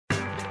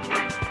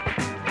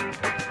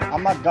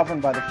I'm not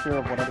governed by the fear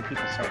of what other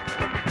people say.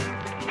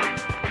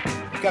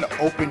 You got to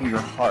open your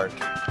heart.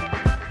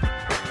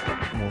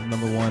 Well,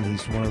 number one,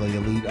 he's one of the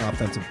elite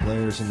offensive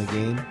players in the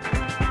game.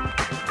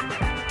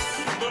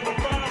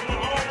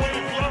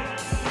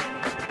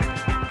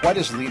 What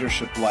is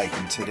leadership like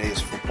in today's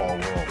football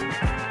world?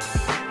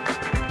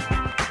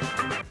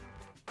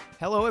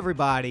 Hello,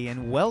 everybody,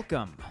 and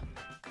welcome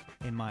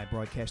in my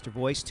broadcaster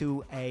voice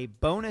to a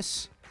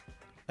bonus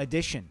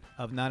edition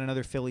of Not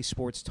Another Philly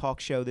Sports Talk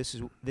Show. This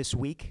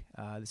week.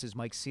 This is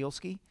Mike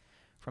Sealski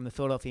from the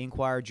Philadelphia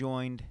Inquirer,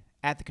 joined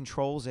at the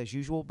controls, as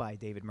usual, by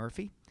David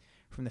Murphy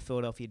from the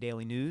Philadelphia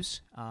Daily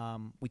News.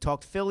 We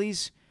talked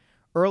Phillies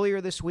earlier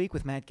this week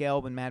with Matt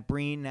Gelb and Matt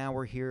Breen. Now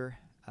we're here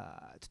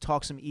to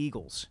talk some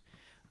Eagles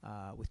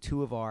with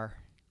two of our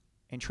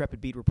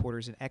intrepid beat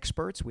reporters and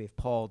experts. We have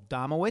Paul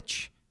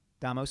Domowitch.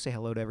 Damo, say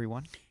hello to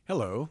everyone.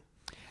 Hello.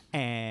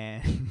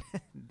 And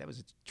that was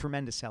a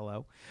tremendous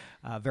hello.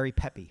 Very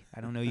peppy. I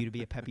don't know you to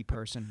be a peppy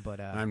person,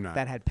 but I'm not.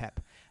 That had pep.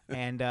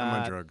 And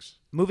I'm on drugs.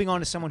 Moving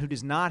on to someone who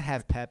does not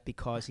have pep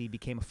because he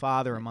became a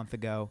father a month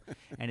ago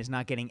and is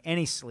not getting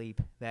any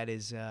sleep. That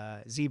is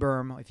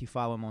Z-Berm. If you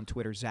follow him on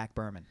Twitter, Zach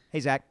Berman.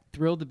 Hey, Zach.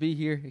 Thrilled to be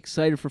here.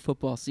 Excited for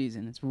football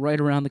season. It's right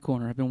around the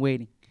corner. I've been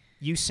waiting.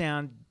 You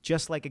sound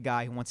just like a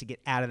guy who wants to get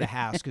out of the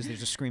house because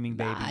there's a screaming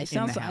baby in the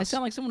house. I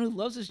sound like someone who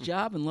loves his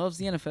job and loves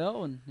the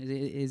NFL and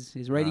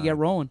is ready to get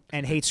rolling.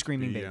 And hates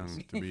screaming babies.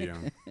 To be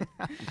young.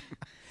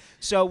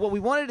 So what we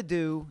wanted to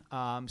do,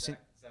 Zach is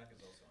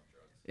also on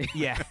drugs.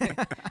 Yeah.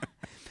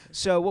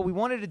 So what we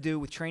wanted to do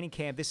with training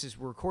camp,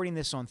 we're recording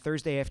this on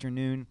Thursday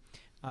afternoon.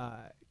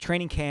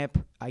 Training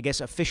camp, I guess,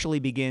 officially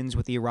begins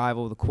with the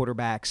arrival of the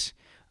quarterbacks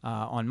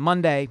on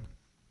Monday.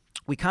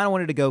 We kind of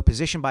wanted to go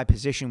position by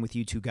position with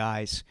you two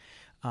guys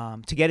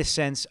to get a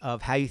sense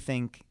of how you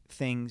think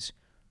things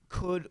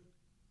could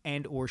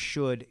and or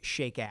should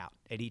shake out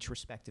at each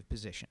respective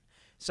position.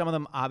 Some of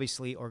them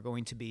obviously are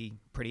going to be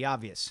pretty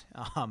obvious.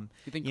 You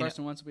think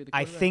Carson Wentz will be the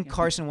quarterback? I think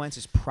Carson Wentz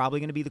is probably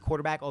going to be the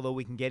quarterback, although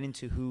we can get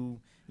into who,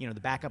 the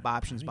backup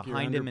options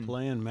behind him.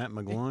 Playing Matt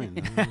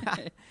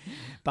McGloin.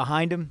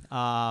 Behind him,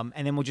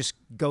 and then we'll just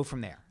go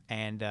from there.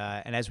 And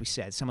as we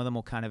said, some of them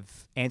will kind of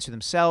answer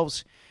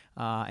themselves,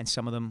 and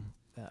some of them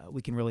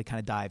we can really kind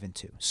of dive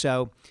into.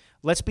 So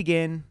let's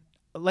begin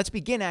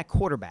at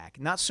quarterback.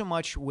 Not so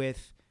much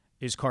with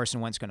is Carson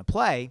Wentz going to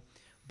play,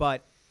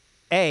 but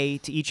to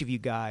each of you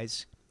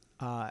guys,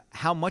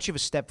 how much of a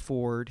step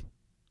forward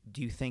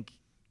do you think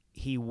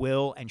he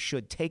will and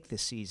should take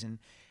this season,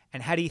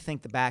 and how do you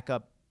think the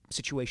backup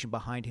situation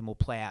behind him will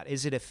play out?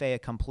 Is it a fait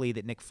accompli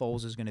that Nick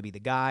Foles is going to be the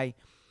guy?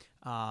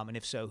 And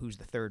if so, who's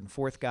the third and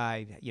fourth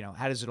guy?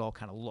 How does it all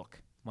kind of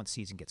look once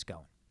season gets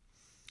going?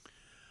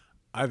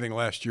 I think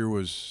last year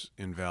was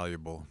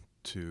invaluable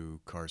to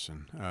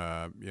Carson.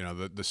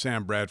 The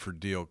Sam Bradford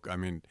deal, I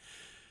mean,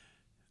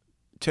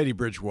 Teddy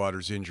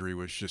Bridgewater's injury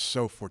was just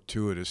so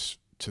fortuitous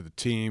to the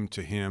team,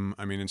 to him.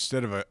 I mean,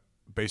 instead of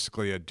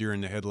basically a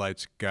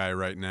deer-in-the-headlights guy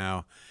right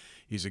now,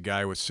 he's a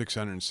guy with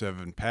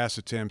 607 pass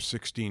attempts,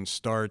 16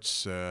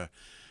 starts.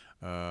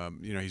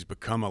 He's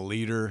become a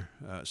leader.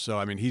 So,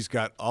 I mean, he's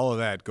got all of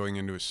that going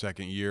into his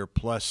second year,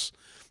 plus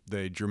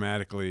they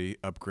dramatically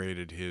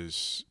upgraded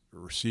his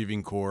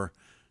receiving core.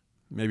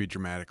 Maybe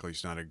dramatically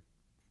is not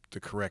the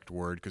correct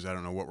word because I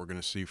don't know what we're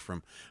going to see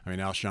from. I mean,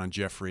 Alshon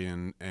Jeffrey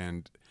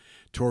and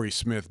Torrey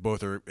Smith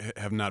both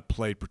have not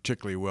played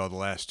particularly well the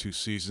last two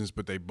seasons,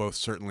 but they both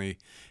certainly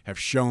have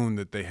shown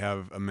that they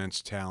have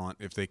immense talent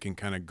if they can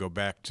kind of go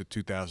back to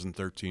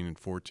 2013 and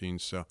 14.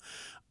 So,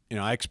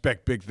 I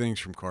expect big things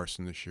from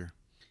Carson this year.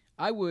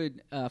 I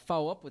would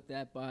follow up with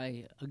that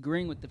by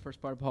agreeing with the first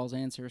part of Paul's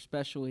answer,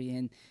 especially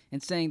in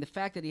saying the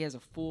fact that he has a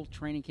full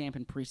training camp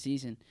in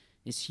preseason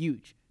is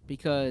huge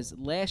because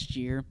last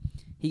year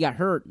he got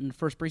hurt in the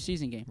first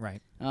preseason game.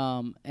 Right.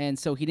 And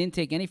so he didn't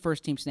take any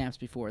first-team snaps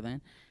before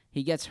then.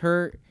 He gets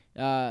hurt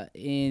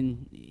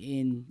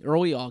in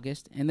early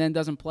August and then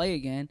doesn't play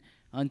again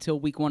until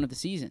week 1 of the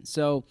season.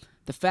 So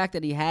the fact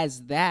that he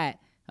has that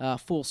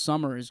full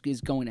summer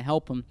is going to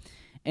help him.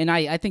 And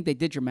I think they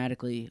did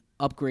dramatically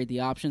upgrade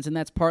the options, and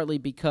that's partly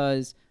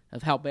because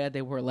of how bad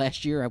they were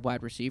last year at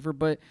wide receiver.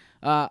 But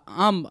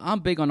I'm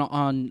big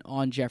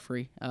on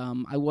Jeffrey.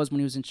 I was when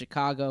he was in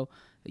Chicago.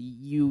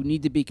 You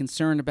need to be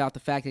concerned about the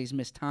fact that he's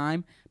missed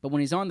time, but when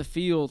he's on the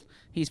field,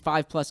 he's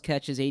 5+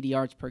 catches, 80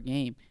 yards per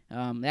game.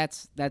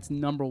 That's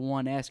number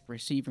one-esque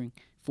receiving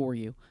for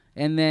you.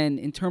 And then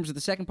in terms of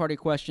the second part of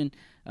your question,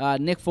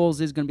 Nick Foles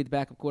is going to be the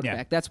backup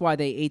quarterback. Yeah. That's why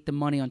they ate the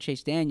money on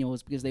Chase Daniel,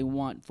 is because they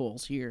want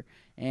Foles here.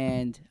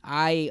 And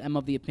I am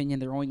of the opinion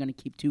they're only going to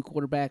keep 2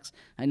 quarterbacks.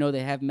 I know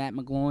they have Matt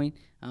McGloin,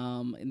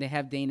 and they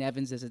have Dane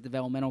Evans as a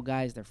developmental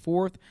guy as their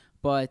 4th.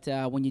 But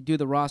when you do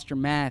the roster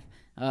math,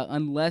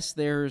 Unless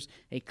there's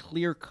a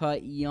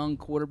clear-cut young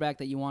quarterback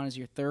that you want as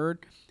your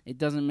third, it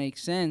doesn't make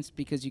sense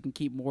because you can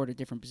keep more at a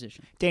different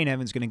position. Dane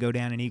Evans going to go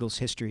down in Eagles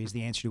history as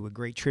the answer to a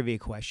great trivia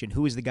question.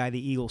 Who is the guy the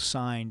Eagles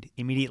signed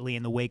immediately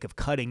in the wake of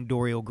cutting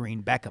Dorial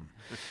Green Beckham?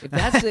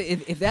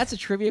 If that's a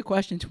trivia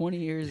question 20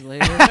 years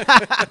later,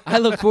 I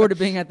look forward to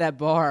being at that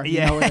bar.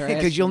 Yeah,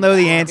 because you'll know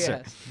the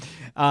answer.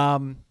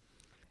 Yes.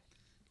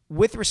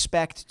 With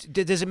respect,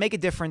 does it make a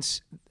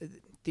difference?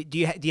 Do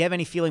you have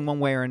any feeling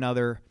one way or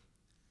another,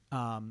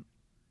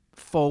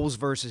 Foles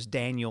versus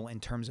Daniel in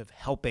terms of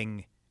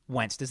helping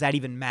Wentz? Does that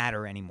even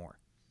matter anymore?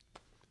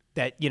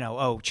 That,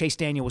 Chase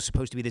Daniel was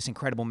supposed to be this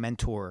incredible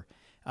mentor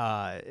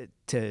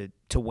to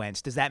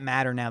Wentz. Does that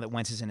matter now that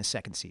Wentz is in his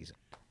second season?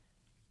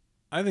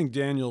 I think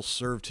Daniel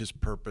served his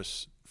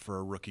purpose for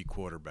a rookie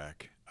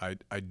quarterback.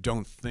 I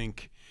don't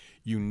think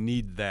you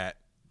need that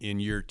in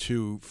year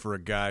 2 for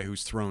a guy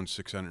who's thrown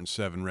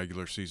 607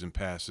 regular season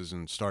passes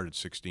and started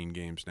 16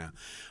 games now.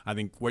 I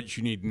think what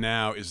you need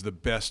now is the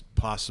best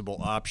possible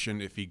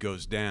option if he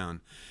goes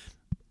down.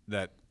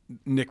 That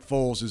Nick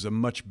Foles is a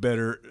much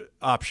better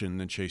option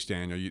than Chase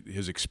Daniel.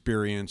 His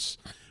experience,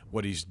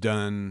 what he's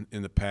done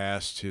in the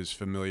past, his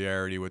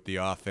familiarity with the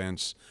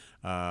offense.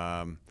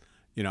 I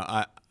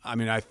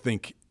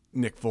think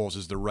Nick Foles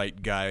is the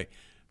right guy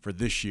for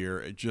this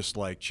year, just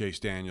like Chase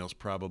Daniels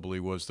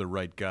probably was the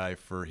right guy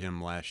for him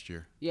last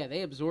year. Yeah,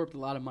 they absorbed a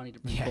lot of money to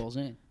bring Foles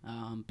in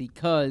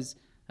because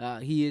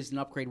he is an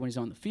upgrade when he's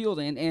on the field.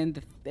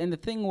 And the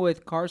thing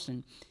with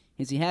Carson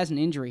is he has an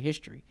injury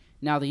history.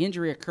 Now, the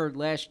injury occurred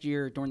last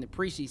year during the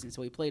preseason,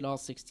 so he played all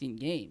 16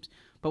 games.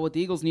 But what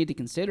the Eagles need to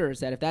consider is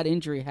that if that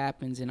injury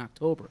happens in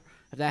October,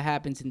 if that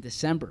happens in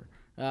December,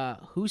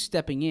 who's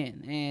stepping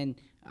in?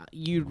 And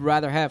you'd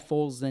rather have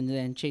Foles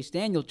than Chase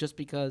Daniel just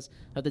because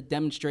of the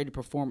demonstrated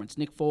performance.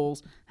 Nick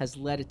Foles has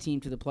led a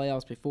team to the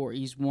playoffs before.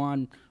 He's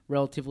won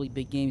relatively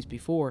big games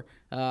before.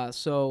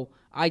 So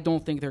I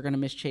don't think they're going to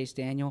miss Chase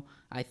Daniel.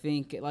 I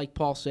think, like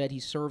Paul said,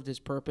 he served his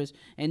purpose,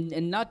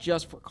 and not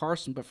just for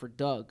Carson but for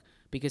Doug,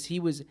 because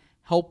he was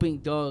helping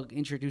Doug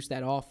introduce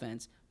that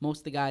offense. Most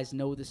of the guys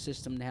know the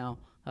system now,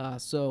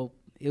 so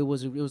it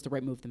was the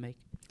right move to make.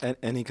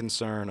 Any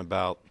concern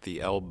about the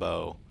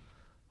elbow?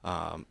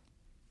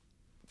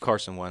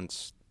 Carson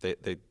Wentz,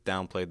 they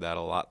downplayed that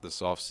a lot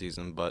this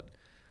offseason, but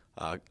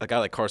a guy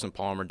like Carson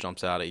Palmer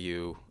jumps out at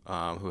you,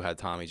 who had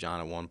Tommy John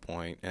at one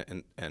point,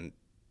 and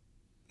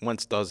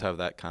Wentz does have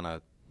that kind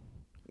of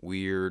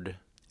weird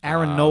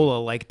Aaron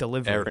Nola-like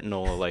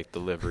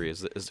delivery.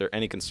 Is there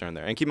any concern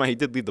there? And keep in mind, he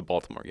did lead the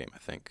Baltimore game, I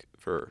think,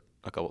 for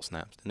a couple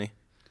snaps, didn't he?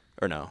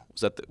 Or no?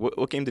 Was that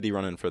what game did he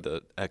run in for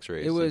the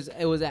X-rays?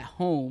 It was at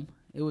home.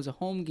 It was a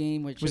home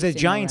game. It was a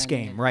Giants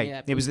game, right?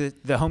 Yeah, it was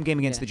the home game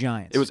against the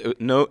Giants. It was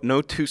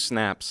no 2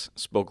 snaps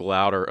spoke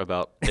louder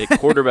about a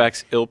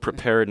quarterback's ill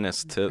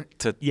preparedness to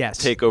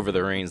take over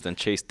the reins than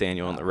Chase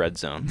Daniel in the red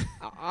zone.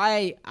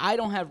 I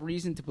don't have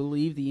reason to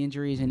believe the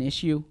injury is an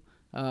issue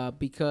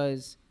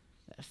because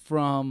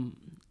from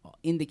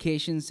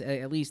indications,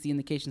 at least the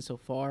indications so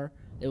far,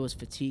 it was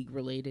fatigue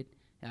related.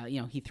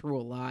 He threw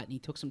a lot and he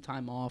took some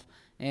time off,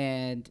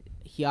 and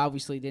he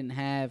obviously didn't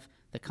have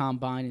the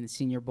combine and the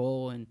Senior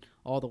Bowl and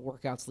all the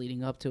workouts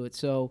leading up to it.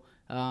 So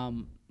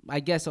I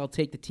guess I'll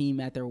take the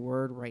team at their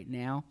word right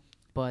now,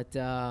 but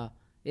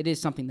it is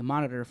something to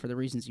monitor for the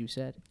reasons you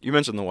said. You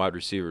mentioned the wide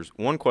receivers.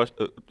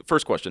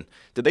 First question,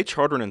 did they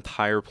charter an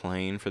entire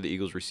plane for the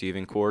Eagles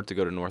receiving corps to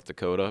go to North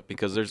Dakota?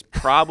 Because there's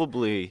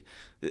probably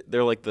 –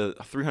 they're like the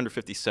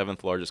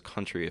 357th largest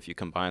country if you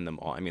combine them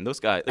all. I mean, those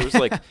guys – it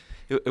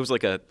was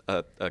like a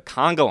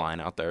conga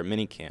line out there, a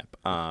mini camp.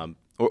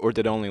 Or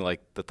did only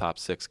like the top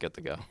 6 get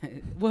to go?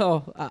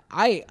 Well,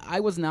 I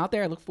wasn't out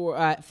there. I look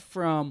for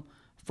from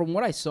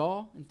what I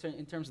saw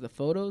in terms of the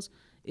photos,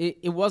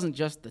 it wasn't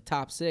just the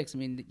top 6. I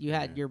mean, you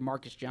had your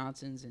Marcus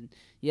Johnsons and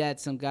you had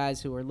some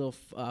guys who were a little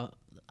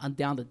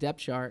down the depth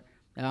chart.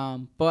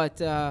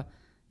 But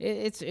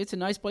it's a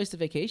nice place to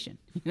vacation.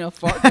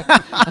 Fargo.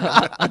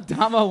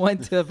 Adama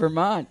went to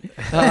Vermont.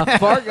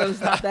 Fargo's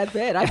not that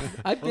bad.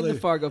 I've been to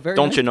Fargo. Very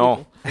don't nice you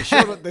know?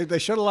 They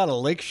showed a lot of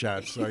lake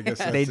shots, so I guess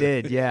they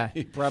did. Yeah,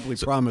 he probably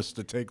promised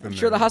to take them. I'm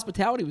sure there. the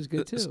hospitality was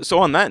good too. So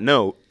on that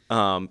note,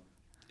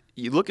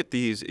 you look at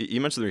these.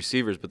 You mentioned the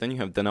receivers, but then you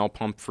have Donnell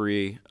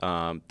Pumphrey,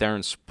 Darren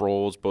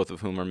Sproles, both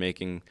of whom are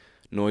making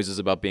noises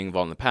about being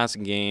involved in the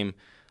passing game.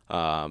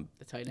 The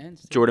tight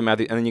ends. Jordan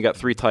Matthews, and then you got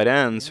 3 tight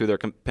ends who they're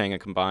paying a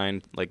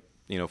combined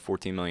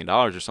 $14 million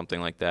or something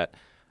like that.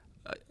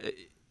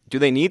 Do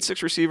they need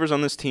 6 receivers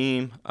on this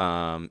team?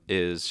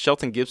 Is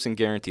Shelton Gibson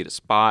guaranteed a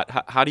spot?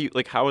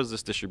 How is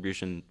this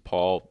distribution,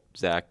 Paul,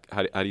 Zach?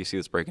 How do you see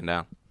this breaking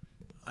down?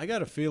 I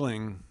got a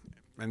feeling,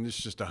 and this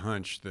is just a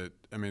hunch, that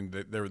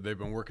they've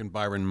been working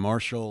Byron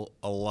Marshall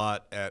a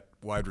lot at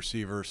wide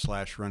receiver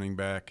 / running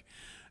back.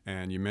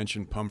 And you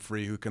mentioned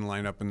Pumphrey, who can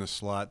line up in the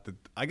slot.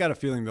 I got a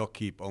feeling they'll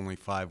keep only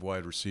 5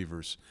 wide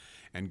receivers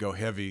and go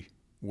heavy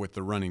with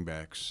the running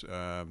backs,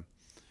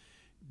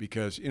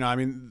 because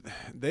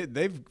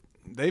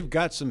they've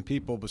got some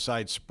people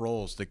besides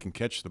Sproles that can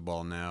catch the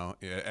ball now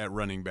at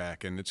running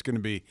back, and it's going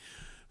to be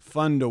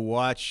fun to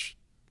watch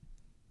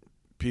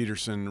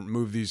Peterson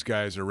move these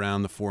guys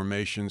around the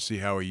formation, see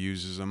how he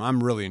uses them.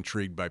 I'm really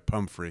intrigued by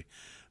Pumphrey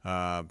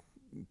to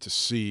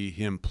see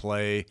him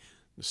play,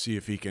 to see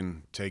if he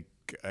can take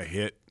a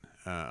hit.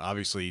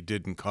 Obviously, he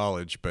did in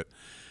college, but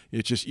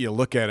it's just you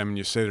look at him and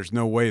you say there's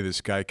no way this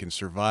guy can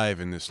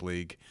survive in this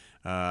league.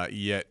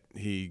 Yet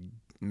he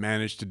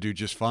managed to do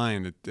just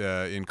fine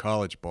in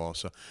college ball.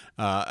 So,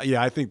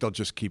 I think they'll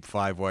just keep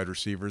 5 wide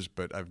receivers,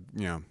 but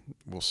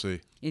we'll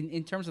see.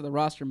 In terms of the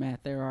roster,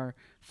 Matt, there are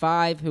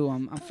 5 who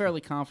I'm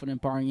fairly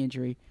confident, barring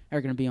injury,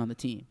 are going to be on the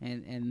team,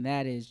 and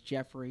that is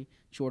Jeffrey,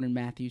 Jordan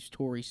Matthews,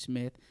 Torrey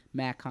Smith,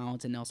 Matt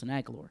Collins, and Nelson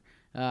Aguilar.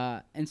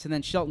 And so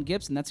then Shelton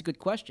Gibson, that's a good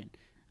question.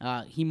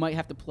 He might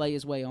have to play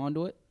his way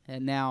onto it,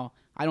 and now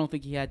I don't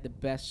think he had the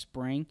best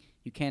spring.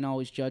 You can't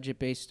always judge it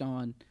based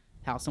on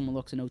how someone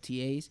looks in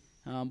OTAs.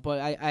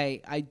 But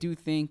I do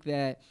think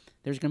that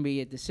there's going to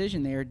be a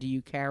decision there. Do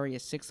you carry a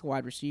 6th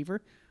wide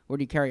receiver or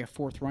do you carry a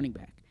 4th running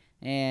back?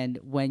 And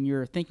when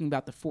you're thinking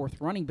about the 4th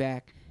running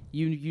back,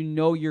 you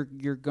know you're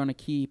going to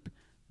keep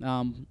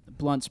Blunt,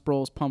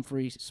 Sproles,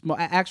 Pumphrey.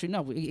 Actually,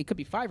 no, it could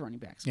be 5 running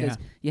backs because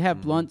you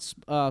have Blunt,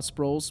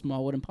 Sproles,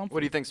 Smallwood, and Pumphrey. What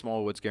do you think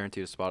Smallwood's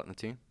guaranteed a spot on the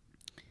team?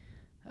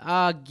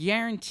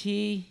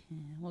 Guarantee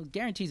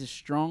is a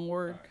strong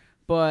word.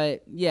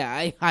 But,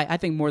 yeah, I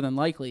think more than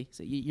likely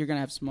so you're going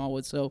to have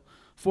Smallwood. So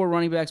 4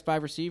 running backs,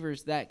 5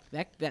 receivers, that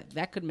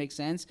could make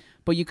sense.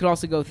 But you could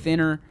also go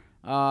thinner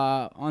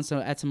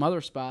at some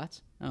other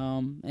spots.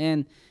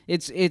 And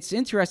it's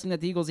interesting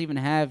that the Eagles even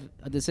have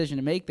a decision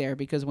to make there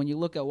because when you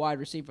look at wide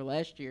receiver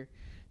last year,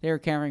 they were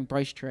carrying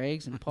Bryce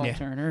Treggs and Paul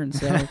Turner, and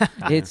so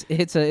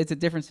it's a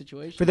different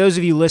situation. For those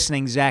of you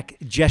listening, Zach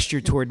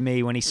gestured toward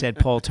me when he said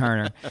Paul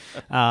Turner.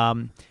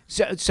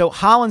 So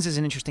Hollins is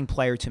an interesting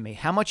player to me.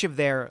 How much of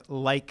their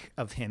like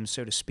of him,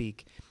 so to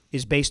speak,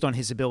 is based on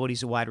his abilities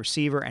as a wide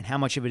receiver, and how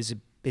much of it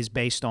is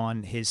based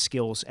on his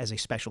skills as a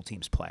special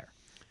teams player?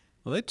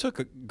 Well, they took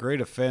a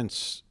great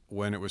offense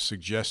when it was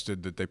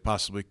suggested that they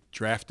possibly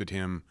drafted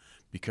him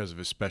because of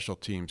his special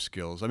team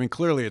skills. I mean,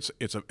 clearly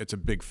it's a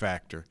big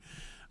factor.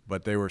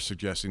 But they were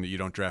suggesting that you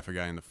don't draft a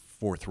guy in the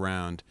 4th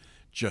round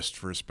just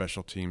for his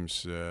special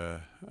teams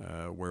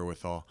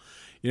wherewithal.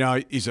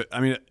 He's a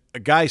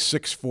guy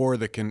 6'4"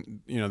 that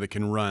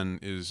can run.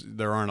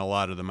 There aren't a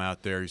lot of them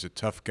out there. He's a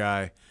tough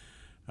guy.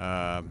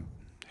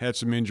 Had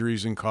some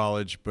injuries in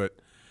college, but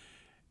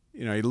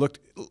he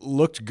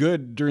looked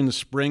good during the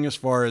spring as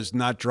far as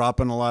not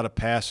dropping a lot of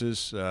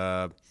passes.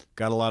 Got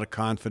a lot of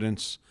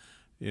confidence.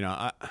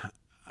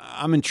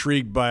 I'm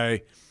intrigued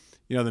by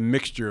the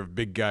mixture of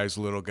big guys,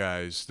 little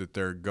guys that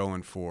they're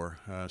going for.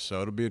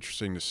 So it'll be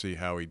interesting to see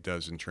how he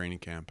does in training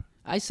camp.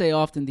 I say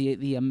often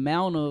the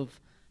amount of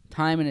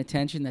time and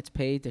attention that's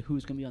paid to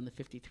who's going to be on the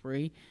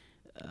 53,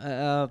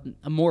 a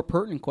more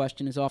pertinent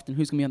question is often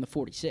who's going to be on the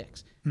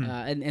 46.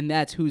 And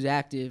that's who's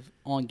active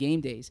on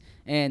game days.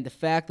 And the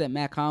fact that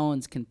Matt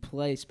Collins can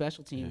play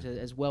special teams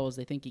as well as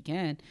they think he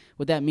can,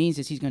 what that means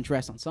is he's going to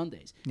dress on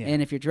Sundays. Yeah.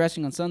 And if you're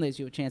dressing on Sundays,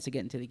 you have a chance to get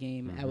into the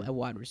game at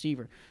wide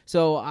receiver.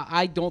 So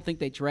I don't think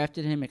they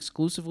drafted him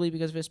exclusively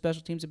because of his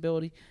special teams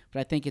ability, but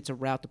I think it's a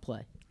route to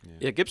play.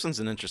 Yeah, Gibson's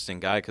an interesting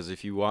guy because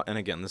if you and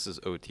again, this is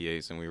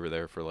OTAs, and we were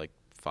there for like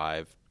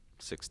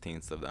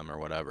 5/16 of them or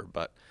whatever,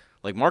 but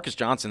like Marcus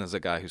Johnson is a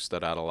guy who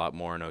stood out a lot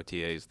more in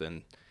OTAs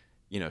than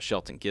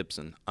Shelton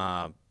Gibson.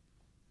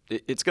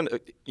 It's gonna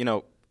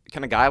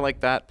can a guy like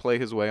that play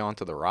his way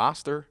onto the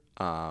roster?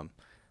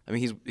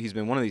 He's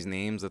been one of these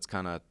names that's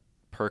kind of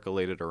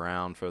percolated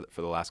around for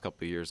the last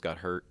couple of years. Got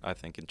hurt, I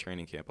think, in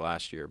training camp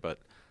last year. But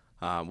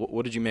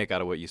what did you make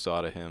out of what you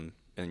saw to him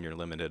in your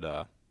limited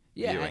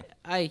viewing?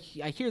 I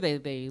hear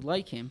they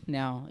like him.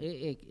 Now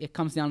it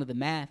comes down to the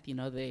math.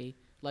 They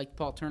liked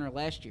Paul Turner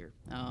last year,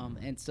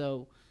 and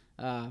so.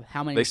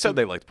 How many? They said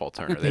they liked Paul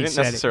Turner. They didn't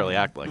necessarily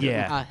act like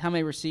it. How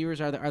many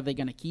receivers are they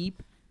going to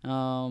keep?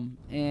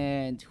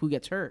 And who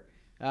gets hurt?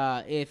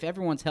 If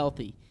everyone's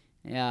healthy.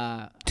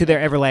 To their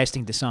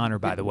everlasting dishonor,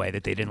 by the way,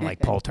 that they didn't like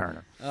Paul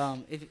Turner.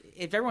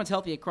 If everyone's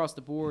healthy across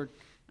the board,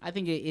 I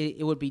think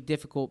it would be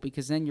difficult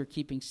because then you're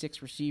keeping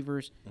 6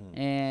 receivers,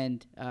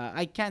 and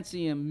I can't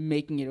see him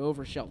making it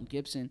over Shelton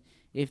Gibson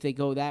if they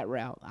go that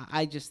route.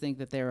 I just think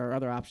that there are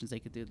other options they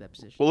could do at that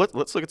position. Well,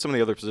 let's look at some of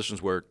the other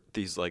positions where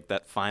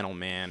that final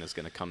man is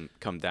going to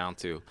come down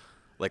to.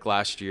 Like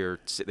last year,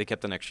 they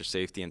kept an extra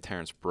safety in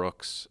Terrence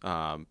Brooks.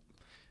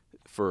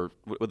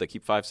 Would they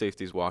keep 5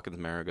 safeties? Watkins,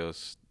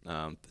 Maragos,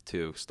 the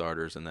 2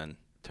 starters, and then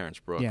Terrence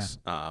Brooks.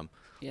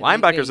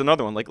 Linebacker's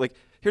another one. Like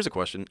here's a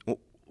question.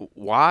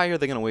 Why are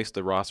they going to waste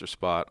the roster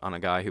spot on a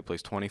guy who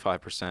plays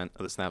 25%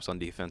 of the snaps on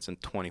defense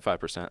and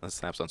 25% of the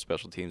snaps on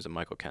special teams and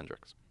Michael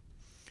Kendricks?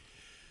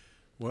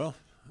 Well,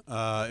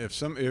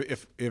 if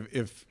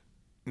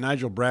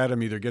Nigel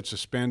Bradham either gets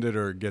suspended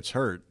or gets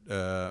hurt,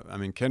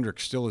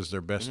 Kendricks still is their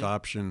best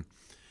option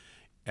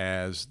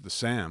as the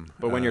Sam.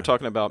 But when you're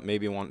talking about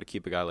maybe wanting to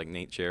keep a guy like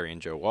Nate Jerry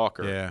and Joe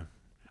Walker. Yeah.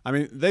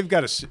 They've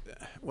got to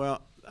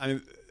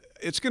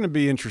it's going to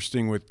be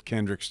interesting with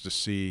Kendricks to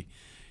see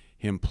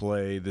him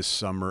play this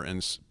summer and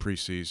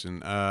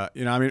preseason.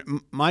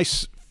 My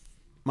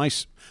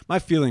my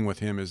feeling with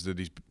him is that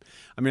he's.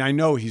 I mean, I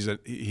know he's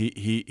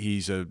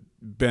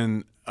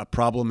been a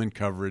problem in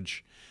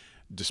coverage,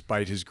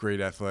 despite his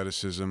great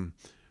athleticism.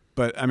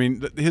 But I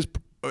mean, his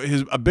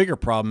a bigger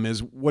problem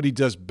is what he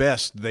does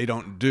best they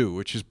don't do,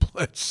 which is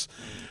blitz.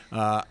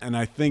 And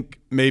I think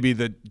maybe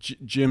that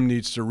Jim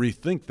needs to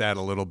rethink that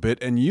a little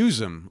bit and use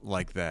him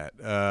like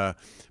that.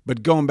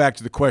 But going back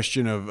to the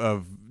question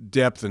of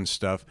depth and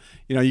stuff,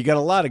 you got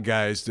a lot of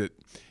guys that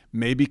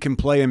maybe can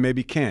play and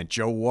maybe can't.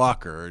 Joe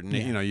Walker,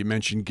 you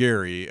mentioned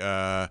Gary,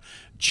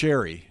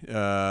 Cherry,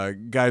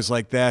 guys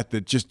like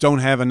that just don't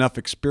have enough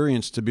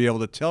experience to be able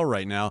to tell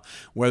right now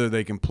whether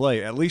they can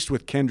play. At least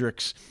with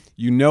Kendricks,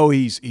 he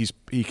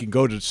can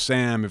go to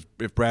Sam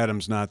if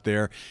Bradham's not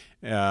there,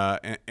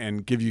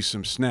 and give you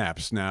some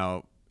snaps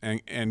now,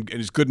 and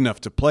is good enough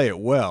to play it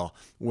well.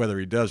 Whether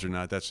he does or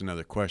not, that's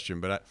another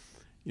question. But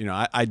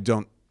I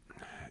don't,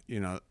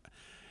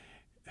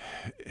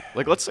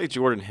 Like, let's say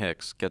Jordan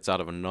Hicks gets out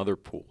of another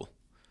pool,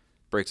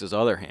 breaks his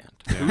other hand.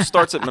 Who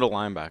starts at middle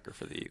linebacker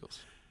for the Eagles?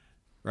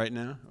 Right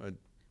now?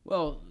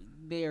 Well,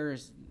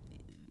 there's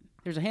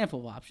a handful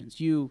of options.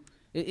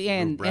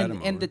 And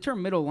the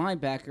term middle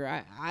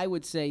linebacker, I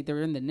would say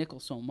they're in the nickel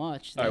so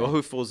much. All right, well,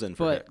 who falls in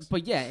for Hicks?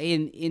 But yeah,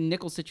 in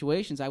nickel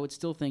situations, I would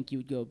still think you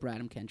would go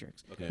Bradham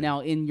Kendricks. Okay.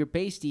 Now, in your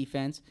base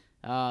defense,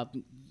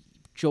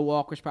 Joe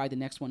Walker's probably the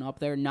next one up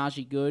there.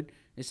 Najee Good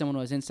is someone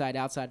who has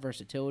inside-outside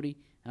versatility.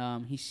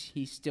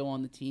 He's still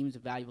on the team. He's a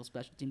valuable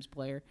special teams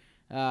player.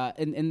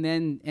 And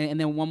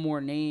then one more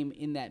name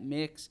in that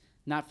mix,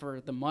 not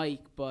for the mic,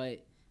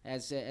 but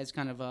as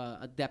kind of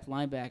a depth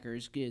linebacker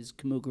is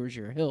Kamu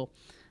Grugier-Hill.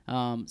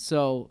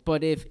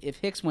 But if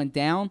Hicks went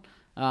down,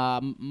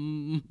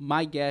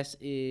 my guess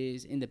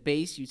is in the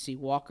base you'd see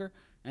Walker,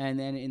 and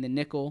then in the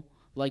nickel,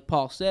 like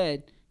Paul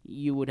said,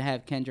 you would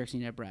have Kendricks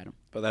and you have Bradham.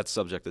 But that's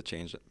subject to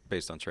change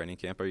based on training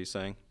camp, are you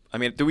saying? I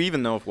mean, do we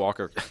even know if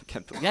Walker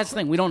can play? That's the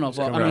thing. We don't know if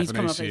Walker. He's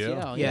coming off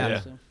ACL. Yeah.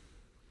 So. I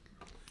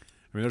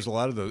mean, there's a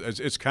lot of those.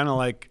 It's kind of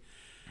like,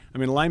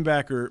 backup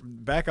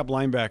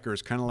linebacker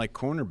is kind of like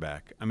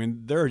cornerback. I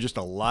mean, there are just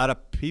a lot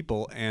of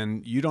people,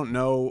 and you don't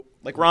know.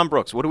 Like Ron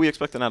Brooks, what are we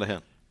expecting out of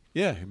him?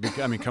 Yeah,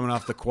 I mean, coming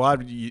off the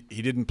quad, he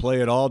didn't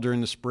play at all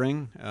during the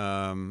spring,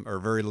 or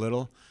very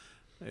little.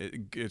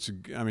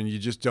 You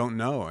just don't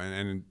know,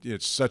 and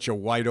it's such a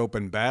wide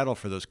open battle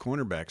for those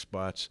cornerback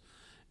spots.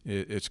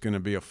 It's going to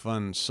be a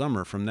fun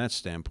summer from that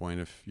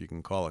standpoint, if you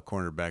can call a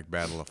cornerback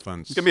battle a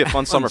fun. It's going to be a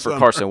fun summer for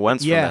Carson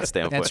Wentz from that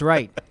standpoint. That's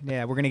right.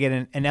 Yeah, we're going to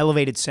get an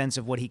elevated sense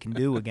of what he can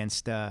do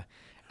against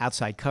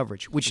outside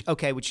coverage, which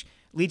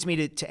leads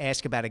me to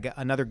ask about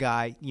another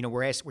guy.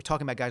 We're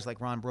talking about guys like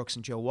Ron Brooks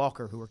and Joe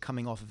Walker who are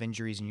coming off of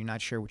injuries, and you're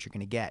not sure what you're going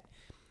to get.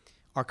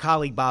 Our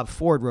colleague Bob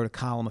Ford wrote a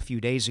column a few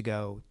days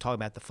ago talking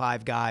about the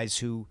 5 guys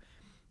who,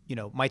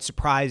 might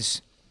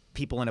surprise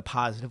people in a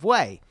positive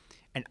way.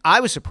 And I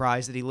was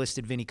surprised that he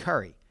listed Vinny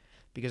Curry,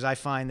 because I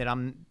find that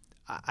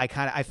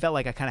I felt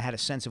like I kind of had a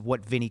sense of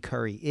what Vinny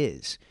Curry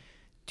is.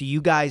 Do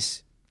you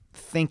guys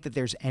think that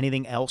there's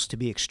anything else to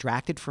be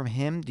extracted from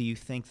him? Do you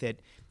think that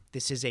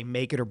this is a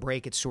make it or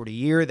break it sort of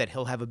year, that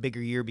he'll have a bigger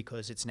year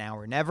because it's now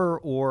or never?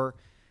 Or,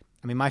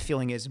 my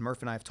feeling is, and Murph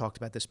and I have talked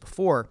about this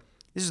before,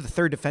 this is the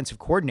 3rd defensive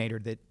coordinator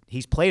that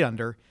he's played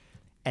under,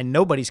 and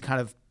nobody's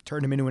kind of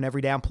turned him into an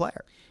every down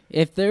player.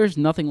 If there's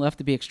nothing left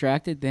to be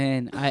extracted,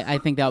 then I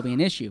think that'll be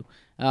an issue,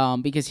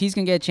 because he's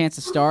going to get a chance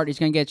to start. He's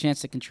going to get a chance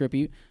to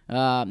contribute.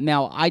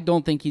 Now, I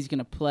don't think he's going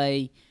to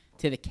play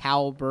to the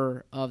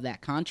caliber of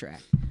that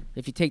contract.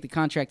 If you take the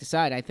contract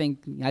aside, I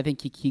think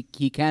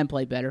he can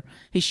play better.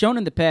 He's shown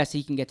in the past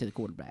he can get to the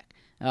quarterback.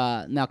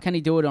 Now, can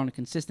he do it on a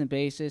consistent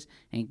basis,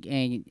 and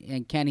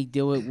can he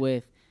do it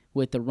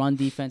with the run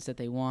defense that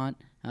they want?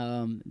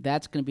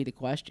 That's going to be the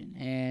question.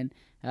 And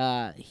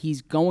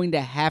he's going to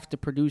have to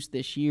produce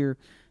this year,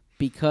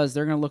 because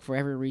they're going to look for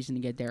every reason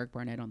to get Derek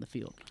Barnett on the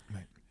field.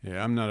 Right.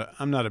 Yeah, I'm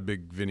not a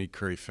big Vinny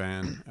Curry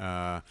fan.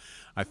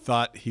 I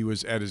thought he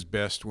was at his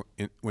best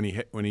when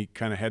he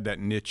kind of had that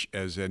niche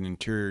as an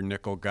interior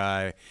nickel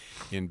guy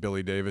in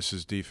Billy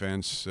Davis's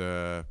defense.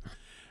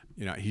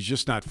 He's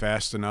just not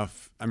fast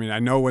enough. I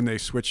know when they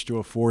switched to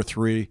a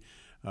 4-3,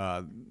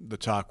 the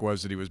talk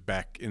was that he was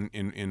back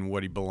in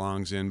what he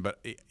belongs in,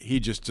 but he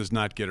just does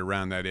not get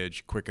around that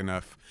edge quick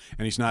enough,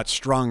 and he's not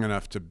strong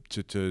enough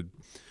to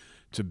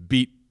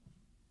beat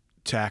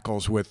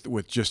tackles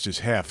with just his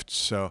heft.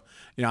 So,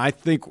 I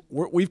think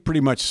we've pretty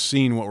much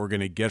seen what we're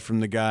going to get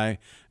from the guy.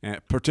 And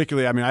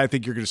particularly, I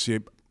think you're going to see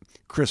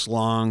Chris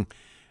Long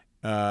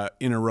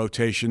in a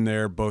rotation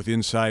there, both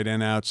inside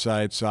and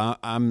outside. So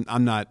I'm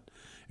not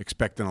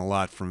expecting a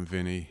lot from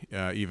Vinny,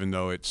 even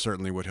though it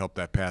certainly would help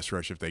that pass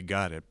rush if they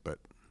got it. But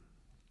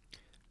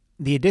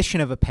the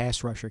addition of a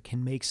pass rusher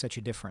can make such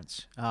a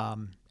difference.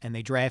 And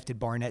they drafted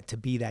Barnett to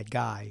be that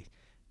guy.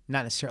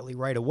 Not necessarily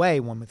right away,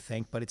 one would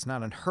think, but it's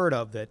not unheard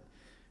of that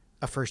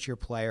a first-year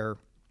player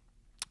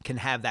can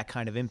have that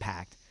kind of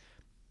impact.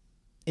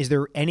 Is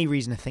there any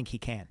reason to think he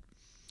can?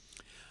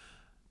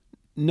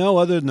 No,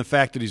 other than the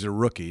fact that he's a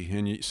rookie,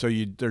 and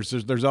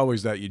there's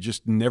always that you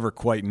just never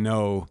quite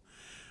know.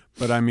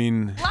 But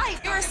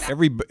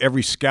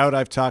every scout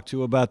I've talked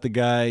to about the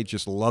guy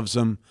just loves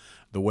him,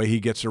 the way he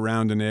gets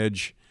around an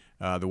edge,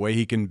 the way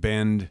he can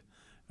bend.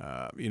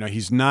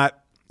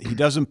 He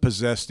doesn't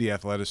possess the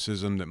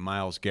athleticism that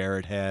Myles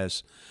Garrett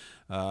has,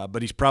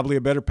 but he's probably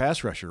a better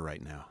pass rusher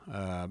right now.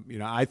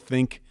 I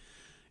think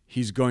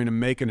he's going to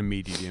make an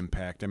immediate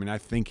impact. I mean, I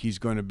think he's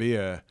going to be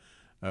a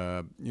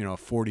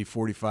 40,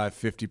 45,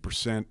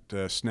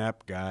 50%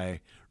 snap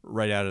guy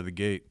right out of the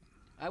gate.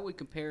 I would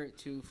compare it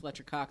to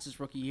Fletcher Cox's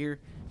rookie year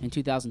in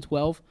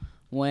 2012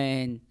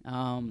 when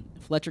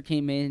Fletcher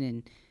came in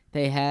and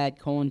they had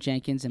Colin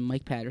Jenkins and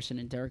Mike Patterson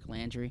and Derek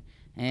Landry,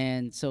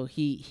 and so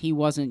he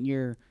wasn't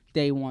your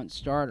day one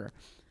starter.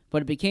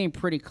 But it became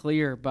pretty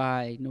clear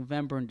by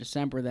November and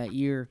December that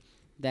year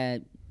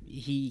that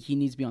he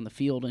needs to be on the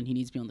field, and he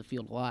needs to be on the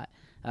field a lot.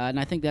 And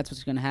I think that's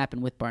what's going to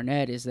happen with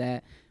Barnett is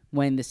that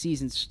when the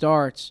season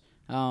starts,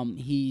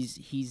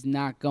 he's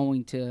not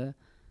going to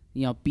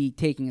be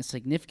taking a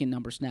significant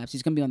number of snaps.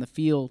 He's going to be on the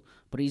field,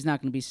 but he's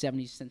not going to be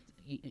 70%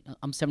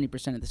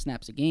 of the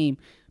snaps a game.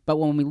 But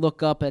when we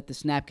look up at the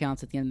snap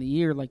counts at the end of the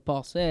year, like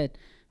Paul said,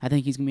 I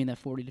think he's going to be in that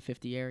 40 to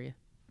 50 area.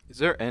 Is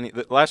there any?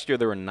 Last year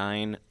there were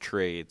 9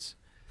 trades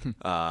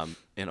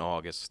in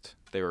August.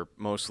 They were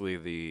mostly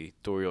the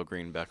Dorial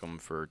Green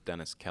Beckham for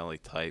Dennis Kelly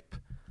type.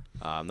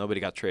 Nobody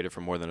got traded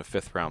for more than a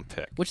 5th-round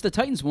pick. Which the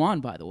Titans won,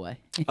 by the way.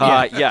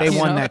 Yes. They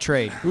won that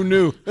trade. Who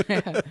knew?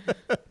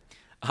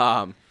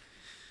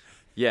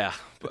 Yeah.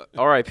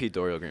 R.I.P.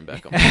 Dorial Green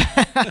Beckham.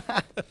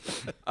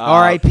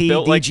 R.I.P.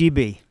 Built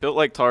DGB. Built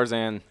like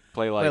Tarzan.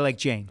 Play like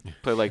Jane.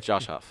 Play like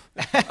Josh Huff.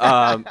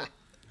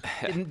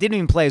 Didn't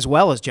even play as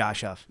well as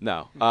Josh Huff.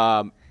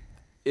 No.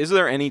 Is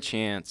there any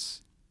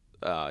chance,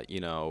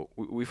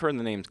 we've heard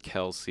the names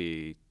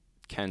Kelsey,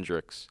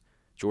 Kendricks,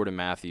 Jordan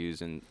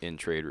Matthews in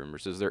trade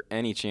rumors. Is there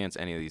any chance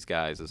any of these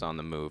guys is on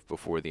the move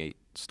before the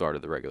start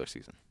of the regular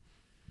season?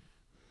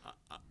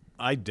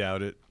 I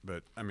doubt it,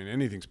 but I mean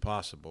anything's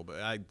possible.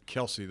 But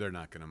Kelsey, they're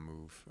not going to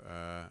move.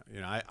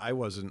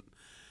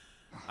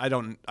 I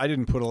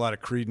didn't put a lot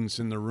of credence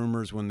in the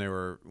rumors when they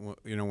were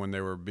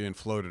being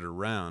floated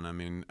around. I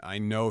mean, I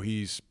know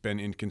he's been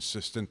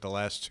inconsistent the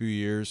last 2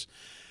 years,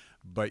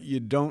 but you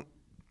don't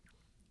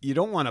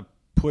want to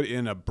put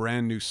in a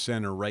brand new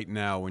center right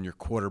now when your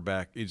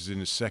quarterback is in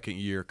his second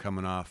year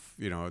coming off,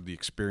 the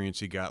experience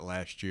he got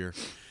last year.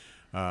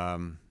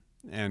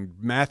 And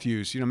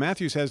Matthews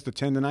has the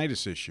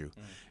tendonitis issue,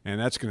 and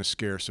that's going to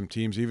scare some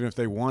teams, even if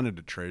they wanted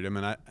to trade him.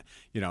 And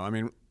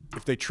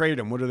if they trade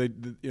him, what do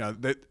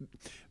they?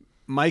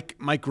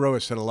 Mike Rowe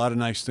said a lot of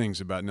nice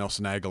things about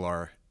Nelson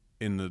Aguilar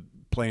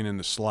playing in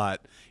the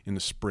slot in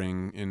the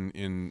spring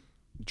in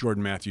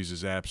Jordan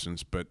Matthews'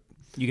 absence, but.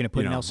 You're going to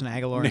put Nelson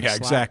Aguilar in the slot?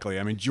 Exactly.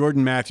 I mean,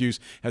 Jordan Matthews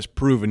has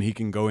proven he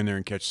can go in there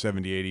and catch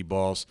 70, 80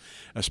 balls,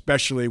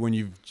 especially when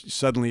you've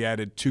suddenly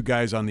added 2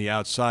 guys on the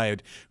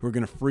outside who are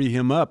going to free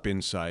him up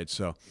inside.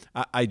 So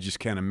I just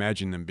can't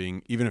imagine them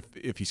being, even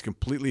if he's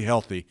completely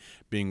healthy,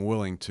 being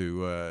willing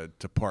to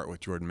part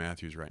with Jordan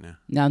Matthews right now.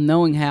 Now,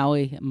 knowing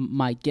Howie,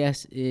 my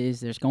guess is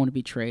there's going to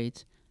be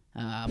trades,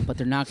 but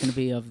they're not going to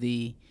be of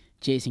the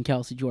Jason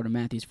Kelsey, Jordan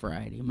Matthews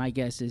variety. My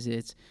guess is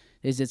it's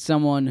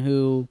someone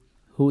who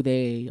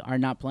they are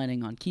not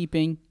planning on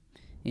keeping,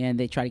 and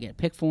they try to get a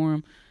pick for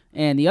him.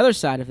 And the other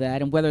side of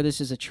that, and whether this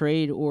is a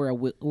trade or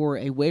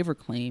a waiver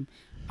claim,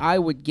 I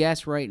would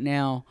guess right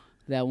now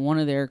that one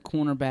of their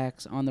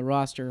cornerbacks on the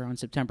roster on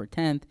September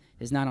 10th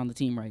is not on the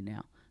team right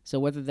now. So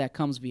whether that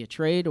comes via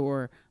trade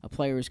or a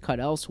player is cut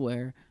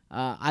elsewhere,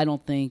 I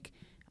don't think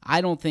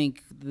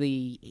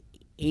the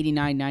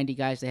 89, 90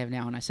 guys they have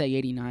now, and I say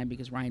 89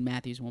 because Ryan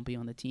Matthews won't be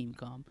on the team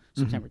come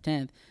September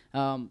 10th.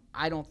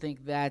 I don't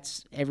think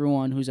that's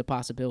everyone who's a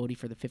possibility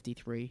for the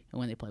 53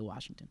 when they play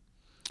Washington.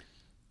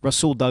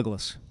 Rasul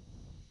Douglas.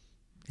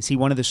 Is he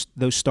one of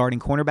those starting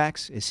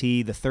cornerbacks? Is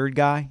he the third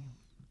guy?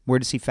 Where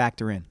does he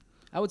factor in?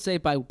 I would say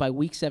by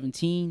week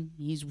 17,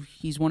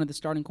 he's one of the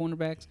starting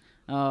cornerbacks.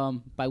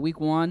 By week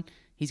 1,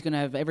 he's going to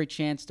have every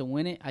chance to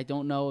win it. I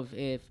don't know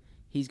if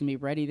he's going to be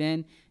ready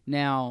then.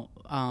 Now,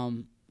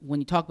 when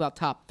you talk about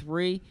top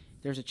 3,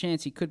 there's a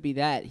chance he could be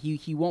that.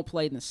 He won't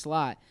play in the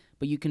slot,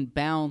 but you can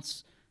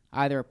bounce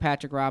either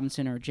Patrick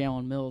Robinson or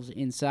Jalen Mills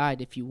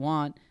inside if you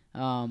want.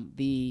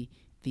 The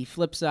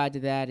flip side to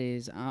that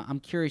is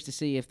I'm curious to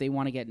see if they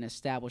want to get an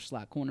established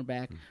slot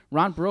cornerback.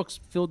 Ron Brooks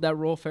filled that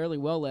role fairly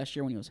well last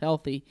year when he was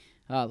healthy.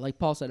 Like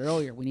Paul said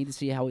earlier, we need to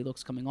see how he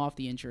looks coming off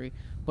the injury.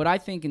 But I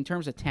think in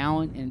terms of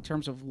talent and in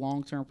terms of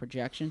long-term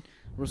projection,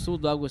 Rasul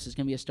Douglas is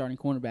going to be a starting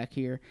cornerback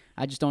here.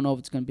 I just don't know if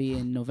it's going to be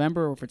in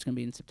November or if it's going to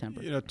be in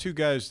September. 2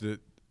 guys that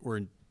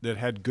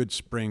had good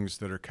springs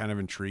that are kind of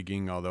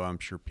intriguing, although I'm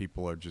sure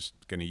people are just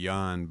going to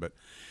yawn. But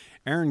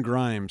Aaron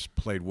Grimes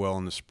played well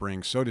in the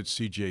spring. So did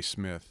C.J.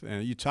 Smith.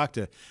 And you talk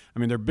to,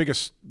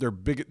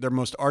 their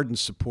most ardent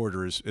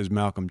supporter is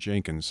Malcolm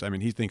Jenkins. I mean,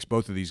 he thinks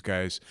both of these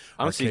guys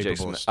are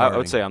capable of starting. I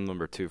would say I'm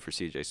number 2 for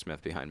C.J.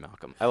 Smith behind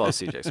Malcolm. I love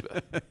C.J.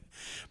 Smith.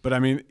 But I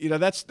mean,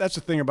 that's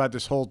the thing about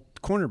this whole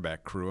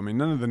cornerback crew. I mean,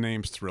 none of the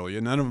names thrill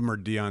you. None of them are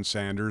Deion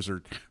Sanders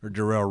or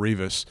Darrelle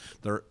Revis.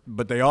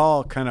 But they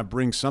all kind of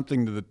bring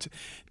something to the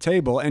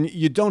table. And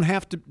you don't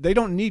have to. They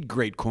don't need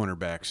great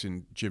cornerbacks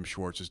in Jim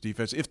Schwartz's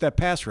defense if that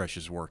pass rush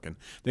is working.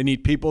 They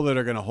need people that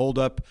are going to hold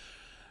up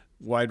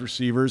wide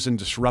receivers and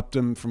disrupt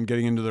them from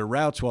getting into their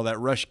routes while that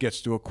rush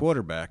gets to a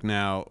quarterback.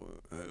 Now,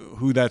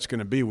 who that's going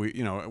to be,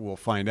 we'll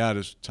find out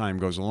as time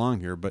goes along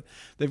here. But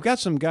they've got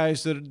some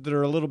guys that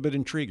are a little bit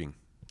intriguing.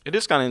 It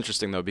is kind of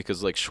interesting, though,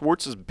 because, like,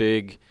 Schwartz is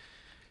big.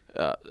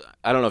 I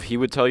don't know if he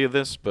would tell you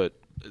this, but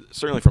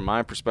certainly from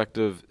my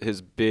perspective,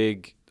 his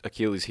big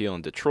Achilles heel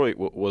in Detroit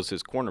was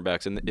his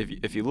cornerbacks. And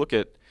if you look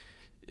at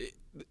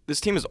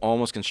this team is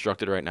almost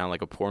constructed right now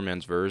like a poor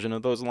man's version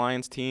of those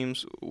Lions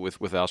teams, with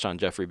Alshon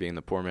Jeffrey being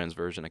the poor man's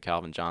version of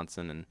Calvin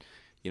Johnson,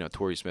 and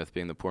Torrey Smith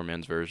being the poor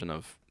man's version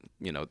of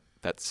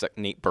that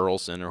Nate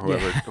Burleson or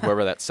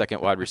whoever that second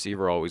wide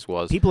receiver always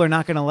was. People are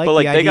not going to like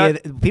the idea.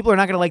 People are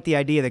not going to like the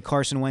idea that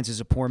Carson Wentz is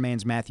a poor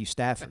man's Matthew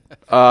Stafford.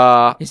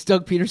 Is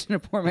Doug Peterson a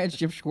poor man's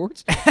Jim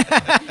Schwartz?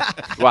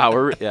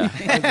 Wow,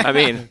 I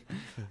mean,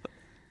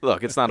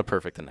 look, it's not a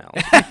perfect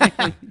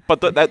analogy,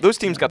 but those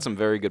teams got some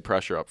very good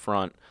pressure up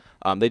front.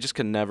 They just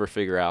could never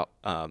figure out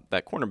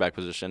that cornerback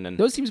position. And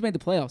those teams made the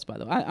playoffs, by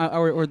the way,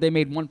 or they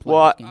made one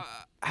playoff game.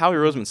 Howie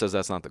Roseman says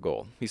that's not the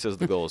goal. He says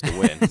the goal is to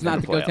win. It's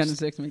not to go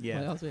 10-6 and make the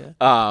playoffs.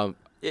 Yeah.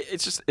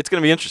 It's going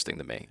to be interesting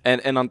to me.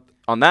 And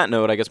on that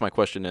note, I guess my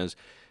question is,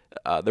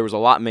 there was a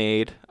lot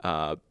made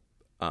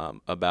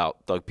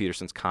about Doug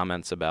Peterson's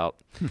comments about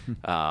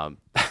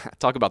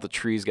talk about the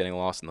trees getting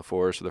lost in the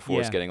forest or the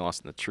forest getting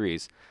lost in the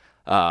trees.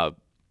 Doug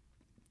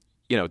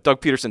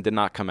Peterson did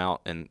not come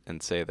out and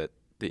say that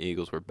the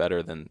Eagles were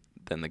better than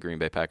the Green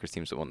Bay Packers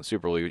teams that won the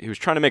Super Bowl. He was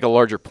trying to make a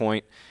larger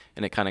point,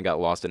 and it kind of got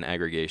lost in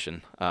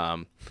aggregation.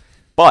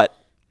 But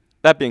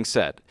that being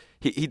said,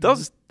 he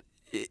does.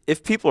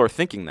 If people are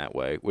thinking that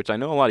way, which I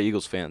know a lot of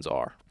Eagles fans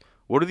are,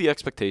 what are the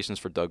expectations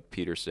for Doug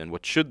Peterson?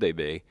 What should they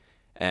be?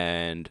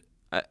 And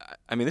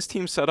I mean, this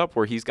team's set up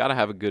where he's got to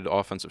have a good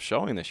offensive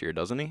showing this year,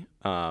 doesn't he?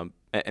 And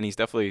he's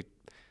definitely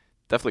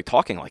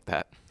talking like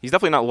that. He's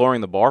definitely not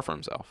lowering the bar for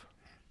himself.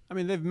 I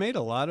mean, they've made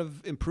a lot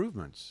of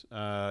improvements.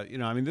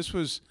 This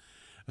was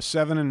a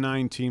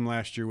 7-9 team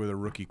last year with a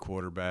rookie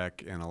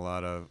quarterback and a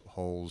lot of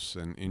holes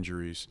and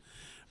injuries.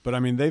 But I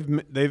mean,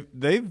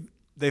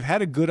 they've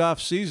had a good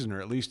offseason,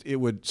 or at least it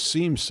would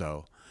seem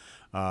so.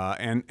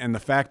 And the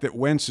fact that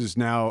Wentz is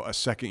now a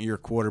second-year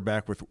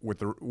quarterback with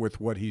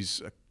what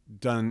he's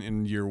done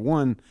in year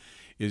one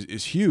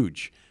is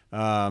huge.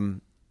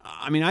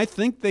 I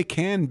think they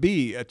can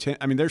be a 10.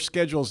 I mean, their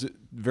schedule's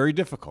very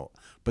difficult,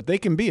 but they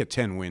can be a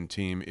 10-win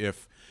team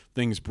if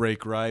things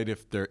break right,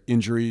 if their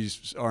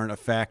injuries aren't a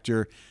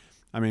factor.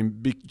 I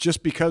mean,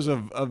 just because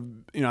of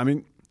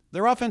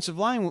their offensive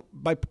line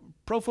by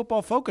Pro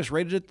Football Focus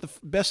rated it the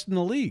best in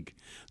the league.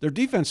 Their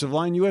defensive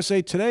line,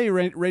 USA Today,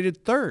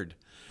 rated third.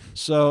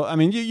 So, I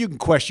mean, you can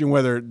question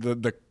whether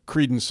the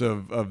credence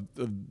of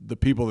the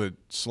people that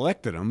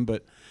selected them,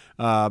 but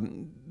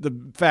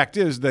the fact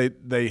is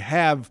they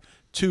have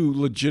two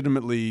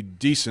legitimately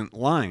decent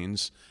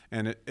lines,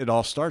 and it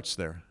all starts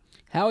there.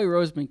 Howie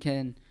Roseman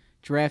can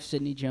draft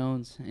Sidney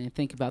Jones and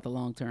think about the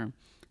long term.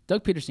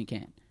 Doug Peterson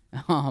can't,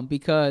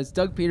 because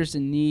Doug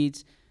Peterson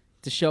needs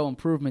to show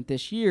improvement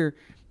this year,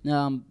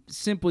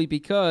 simply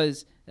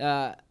because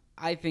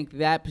I think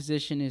that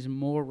position is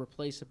more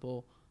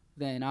replaceable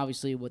than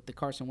obviously with the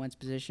Carson Wentz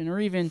position, or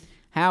even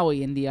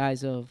Howie in the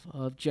eyes of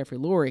Jeffrey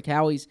Lurie.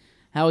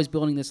 Howie's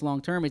building this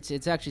long term.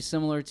 It's actually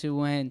similar to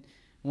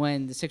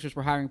when the Sixers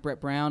were hiring Brett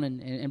Brown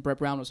and Brett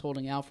Brown was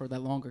holding out for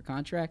that longer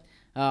contract,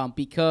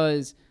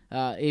 because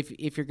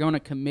if you're going to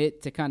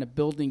commit to kind of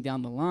building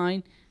down the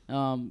line,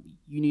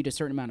 you need a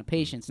certain amount of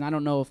patience. And I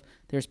don't know if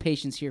there's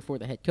patience here for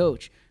the head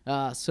coach.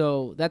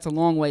 So that's a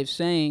long way of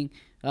saying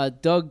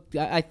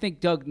I think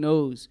Doug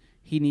knows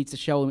he needs to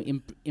show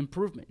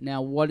improvement.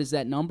 Now, what is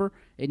that number?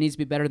 It needs to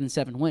be better than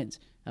 7 wins.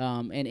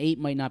 And 8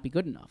 might not be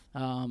good enough.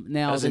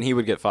 As in he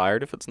would get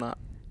fired if it's not?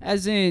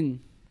 As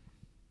in,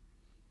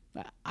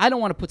 I don't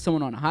want to put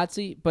someone on a hot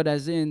seat, but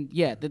as in,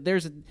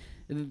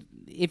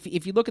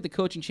 if you look at the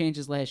coaching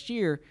changes last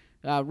year,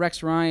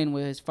 Rex Ryan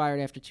was fired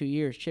after 2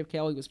 years. Chip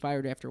Kelly was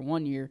fired after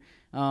 1 year.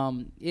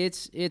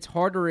 It's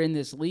harder in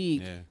this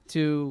league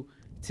to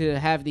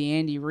have the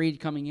Andy Reid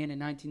coming in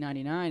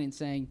 1999 and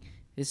saying,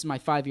 "This is my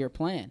 5-year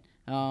plan."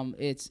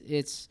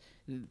 It's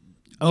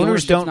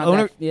owners don't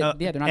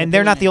and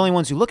they're not the only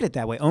ones who look at it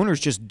that way. Owners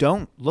just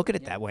don't look at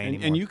it that way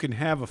anymore. And you can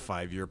have a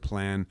 5-year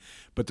plan,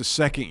 but the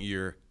second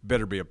year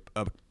better be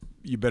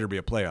you better be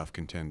a playoff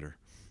contender.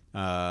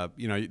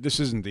 This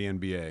isn't the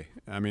NBA.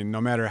 I mean,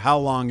 no matter how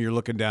long you're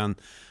looking down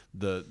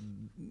no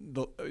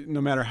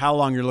matter how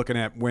long you're looking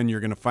at when you're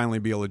going to finally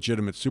be a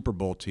legitimate Super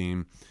Bowl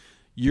team,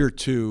 year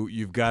 2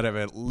 you've got to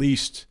at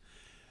least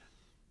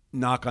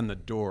knock on the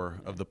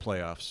door of the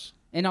playoffs.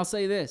 And I'll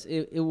say this: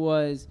 it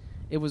was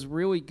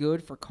really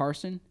good for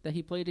Carson that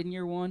he played in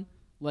year 1,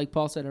 like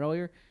Paul said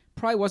earlier,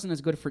 probably wasn't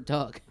as good for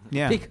Doug.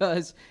 Yeah.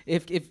 Because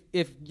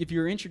if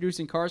you're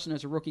introducing Carson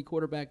as a rookie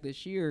quarterback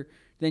this year,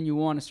 then you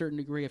want a certain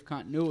degree of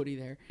continuity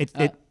there.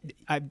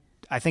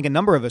 I think a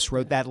number of us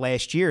wrote that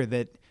last year,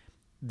 that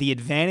the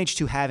advantage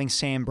to having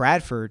Sam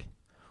Bradford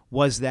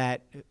was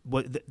that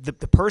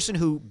the person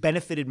who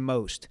benefited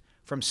most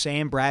from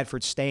Sam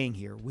Bradford staying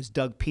here was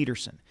Doug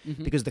Peterson,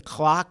 because the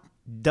clock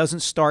doesn't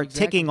start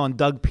ticking on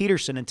Doug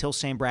Peterson until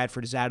Sam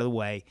Bradford is out of the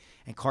way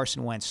and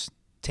Carson Wentz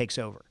takes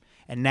over.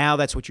 And now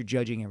that's what you're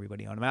judging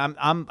everybody on. I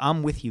mean,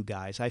 I'm with you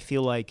guys. I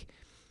feel like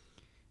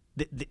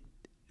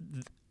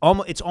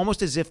it's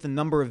almost as if the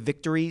number of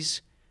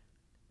victories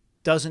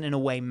doesn't in a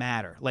way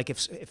matter. Like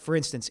if for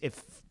instance,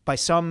 if by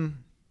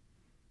some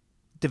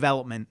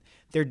development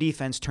their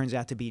defense turns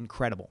out to be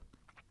incredible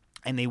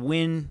and they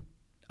win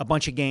a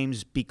bunch of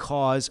games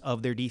because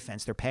of their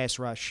defense, their pass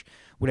rush,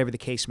 whatever the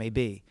case may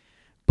be,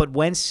 but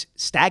Wentz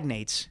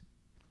stagnates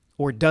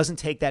or doesn't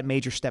take that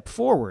major step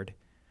forward,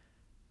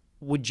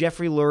 would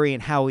Jeffrey Lurie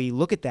and Howie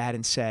look at that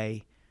and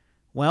say,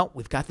 well,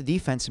 we've got the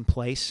defense in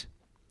place.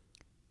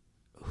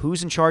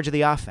 Who's in charge of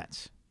the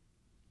offense?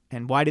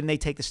 And why didn't they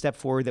take the step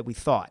forward that we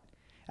thought?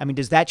 I mean,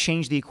 does that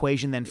change the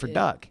equation then for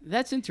Doug?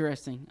 That's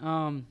interesting.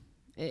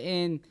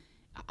 And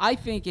I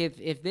think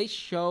if they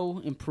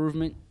show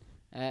improvement,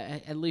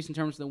 at least in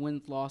terms of the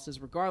wins, losses,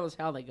 regardless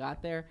how they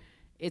got there,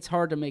 it's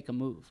hard to make a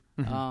move.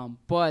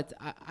 But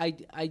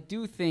I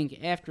do think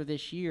after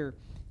this year,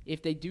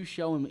 if they do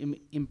show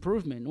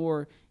improvement,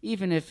 or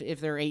even if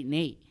they're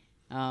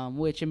 8-8,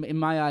 which in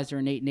my eyes are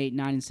an 8-8,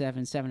 9-7,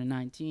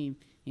 7-9 team,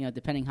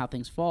 depending how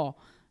things fall.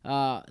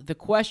 The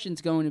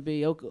question's going to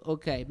be,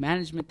 okay,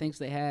 management thinks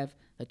they have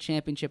a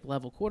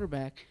championship-level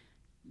quarterback.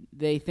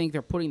 They think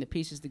they're putting the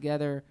pieces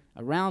together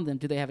around them.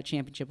 Do they have a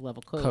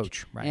championship-level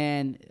coach? Right.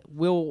 And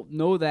we'll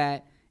know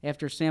that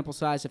after a sample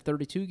size of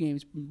 32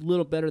 games, a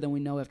little better than we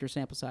know after a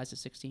sample size of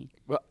 16.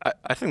 Well,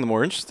 I think the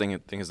more interesting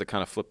thing is to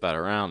kind of flip that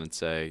around and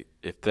say,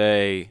 if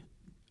they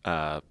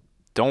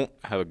don't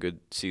have a good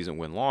season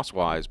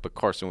win-loss-wise, but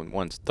Carson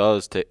Wentz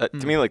does take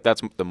to me, like,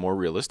 that's the more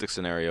realistic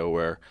scenario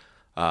where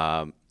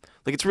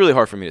it's really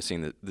hard for me to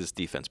see this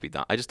defense be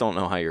I just don't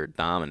know how you're a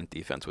dominant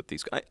defense with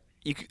these guys.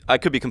 I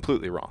could be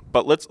completely wrong,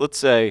 but let's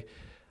say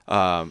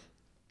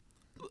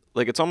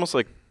it's almost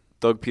like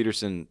Doug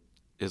Peterson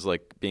is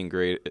like being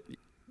graded.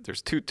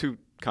 There's two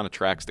kind of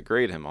tracks to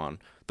grade him on.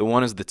 The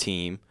one is the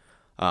team,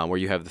 where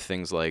you have the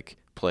things like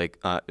play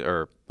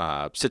or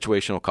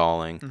situational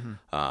calling,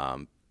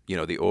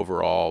 the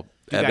overall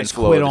ebb and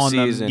flow of the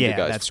season. You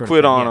guys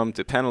quit on them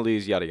to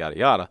penalties, yada yada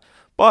yada.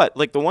 But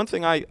like the one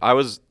thing I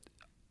was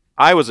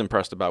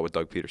impressed about with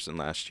Doug Peterson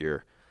last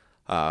year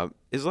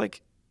is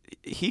like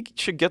he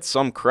should get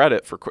some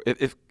credit for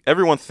if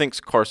everyone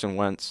thinks Carson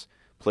Wentz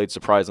played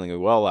surprisingly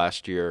well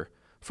last year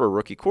for a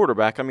rookie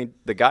quarterback. I mean,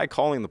 the guy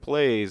calling the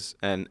plays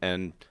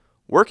and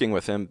working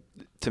with him,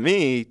 to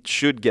me,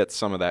 should get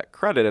some of that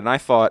credit. And I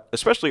thought,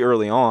 especially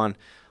early on,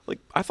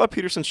 I thought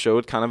Peterson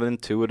showed kind of an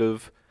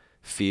intuitive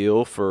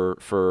feel for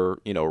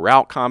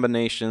route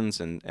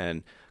combinations,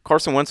 and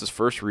Carson Wentz's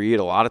first read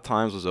a lot of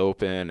times was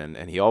open,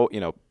 and he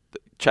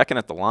checking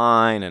at the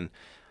line, and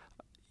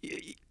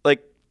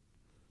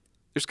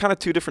there's kind of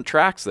two different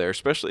tracks there,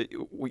 especially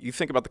when you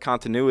think about the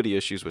continuity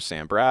issues with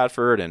Sam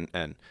Bradford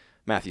and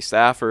Matthew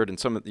Stafford and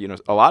some of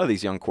a lot of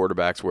these young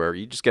quarterbacks where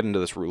you just get into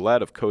this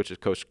roulette of coach,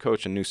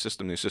 and new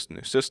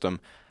system.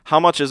 How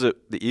much is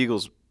it the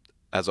Eagles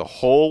as a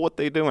whole what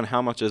they do, and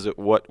how much is it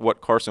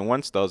what Carson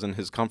Wentz does and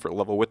his comfort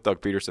level with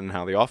Doug Peterson and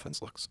how the offense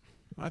looks?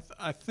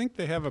 I think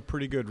they have a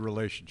pretty good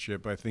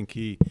relationship. I think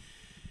he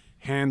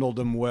handled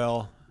them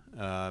well.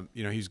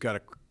 He's got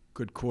a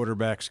good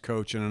quarterbacks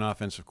coach and an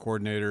offensive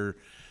coordinator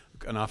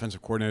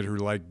who,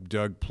 like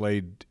Doug,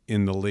 played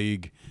in the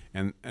league,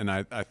 and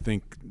I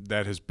think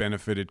that has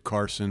benefited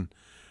Carson.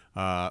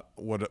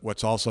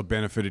 What's also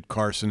benefited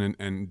Carson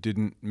and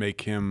didn't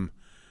make him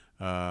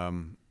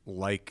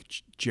like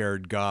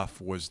Jared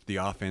Goff was the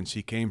offense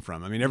he came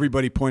from. I mean,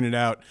 everybody pointed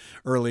out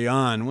early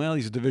on, well,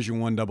 he's a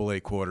Division I AA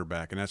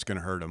quarterback, and that's going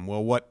to hurt him.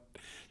 Well,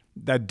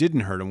 that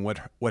didn't hurt him.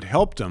 What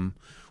helped him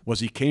was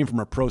he came from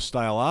a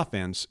pro-style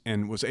offense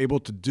and was able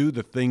to do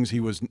the things he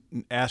was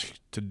asked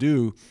to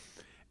do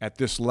at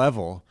this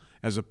level,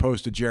 as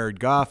opposed to Jared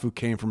Goff, who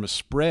came from a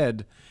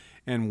spread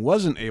and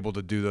wasn't able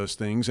to do those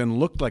things and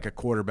looked like a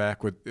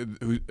quarterback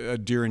a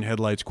deer in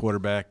headlights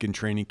quarterback in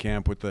training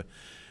camp with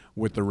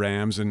the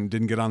Rams, and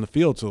didn't get on the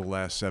field till the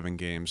last 7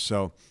 games.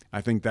 So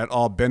I think that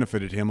all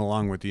benefited him,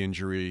 along with the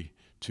injury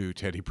to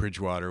Teddy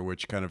Bridgewater,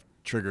 which kind of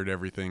triggered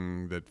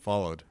everything that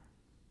followed.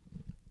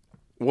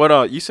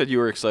 What you said you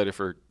were excited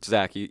for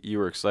Zach? You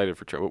were excited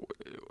for Trevor.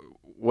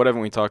 What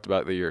haven't we talked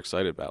about that you're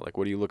excited about? Like,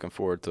 what are you looking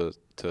forward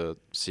to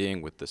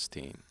seeing with this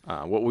team?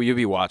 What will you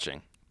be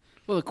watching?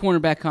 Well, the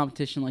cornerback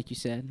competition, like you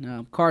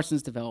said,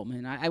 Carson's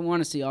development. I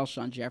want to see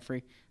Alshon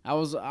Jeffrey. I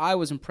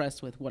was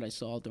impressed with what I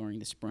saw during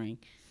the spring.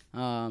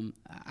 I'm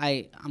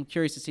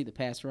curious to see the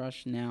pass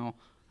rush now.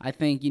 I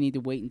think you need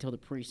to wait until the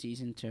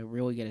preseason to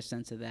really get a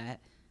sense of that.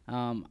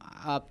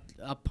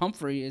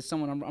 Pumphrey is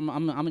someone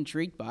I'm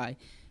intrigued by,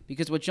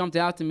 because what jumped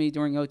out to me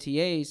during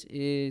OTAs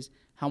is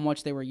how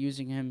much they were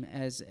using him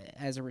as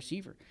a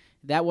receiver.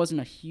 That wasn't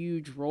a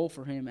huge role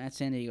for him at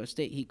San Diego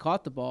State. He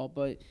caught the ball,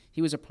 but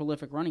he was a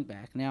prolific running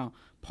back. Now,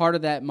 part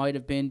of that might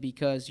have been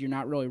because you're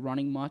not really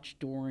running much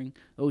during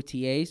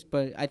OTAs,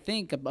 but I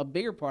think a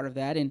bigger part of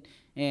that,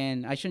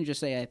 and I shouldn't just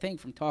say I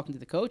think, from talking to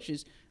the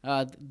coaches,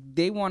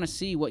 they want to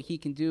see what he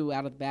can do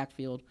out of the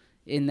backfield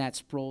in that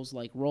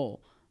Sproles-like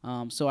role.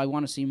 So I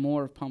want to see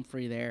more of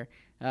Pumphrey there.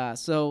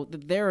 So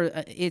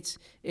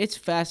it's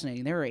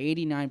fascinating. There are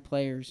 89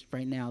 players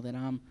right now that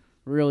I'm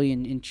really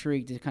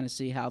intrigued to kind of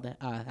see how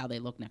they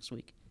look next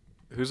week.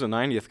 Who's the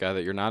 90th guy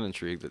that you're not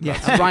intrigued?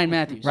 Ryan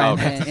Matthews. Ryan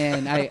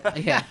and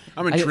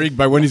I'm intrigued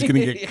by when he's going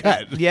to get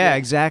cut. Yeah,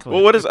 exactly.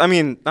 Well,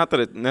 not that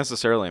it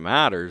necessarily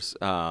matters,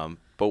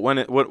 but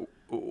what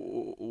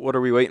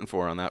are we waiting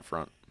for on that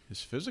front?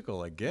 His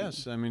physical, I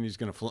guess. I mean, he's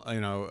going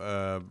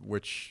to,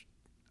 which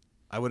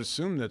I would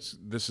assume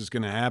this is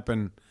going to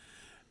happen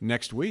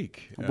next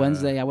week.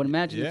 Wednesday, I would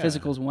imagine. yeah. The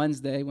physical's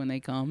Wednesday when they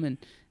come,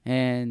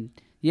 and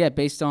yeah,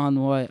 based on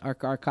what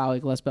our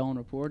colleague Les Bellin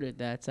reported,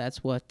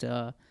 that's what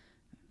the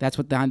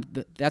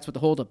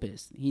holdup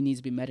is. He needs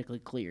to be medically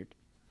cleared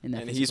in that.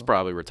 And physical. he's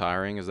probably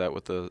retiring. Is that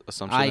what the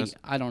assumption is?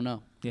 I don't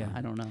know. Yeah.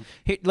 I don't know.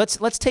 Here,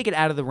 let's take it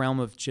out of the realm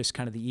of just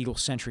kind of the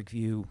Eagle-centric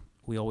view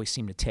we always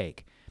seem to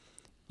take.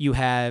 You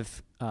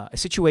have a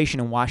situation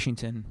in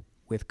Washington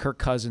with Kirk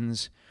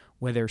Cousins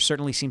where there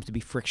certainly seems to be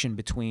friction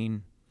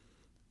between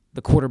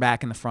the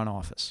quarterback and the front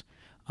office.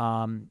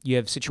 You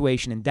have a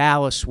situation in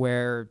Dallas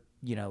where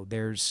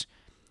there's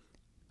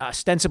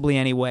ostensibly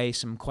anyway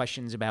some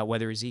questions about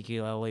whether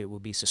Ezekiel Elliott will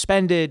be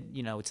suspended.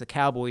 It's the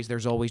Cowboys.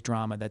 There's always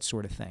drama, that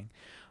sort of thing.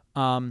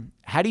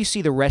 How do you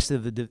see the rest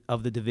of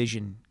the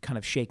division kind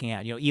of shaking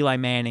out? Eli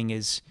Manning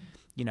is,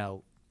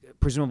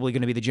 presumably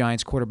going to be the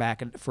Giants'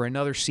 quarterback for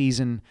another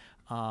season.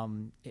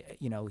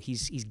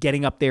 He's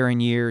getting up there in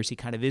years. He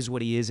kind of is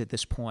what he is at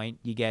this point.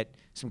 You get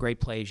some great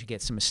plays, you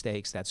get some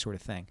mistakes, that sort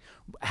of thing.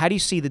 How do you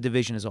see the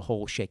division as a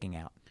whole shaking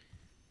out?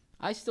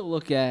 I still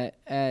look at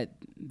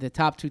the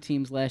top two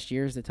teams last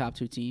year as the top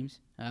two teams,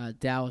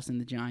 Dallas and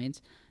the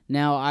Giants.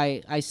 Now,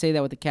 I say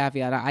that with the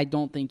caveat. I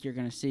don't think you're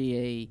going to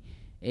see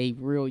a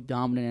really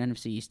dominant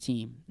NFC East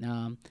team.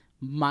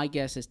 My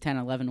guess is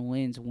 10-11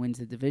 wins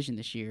the division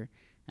this year,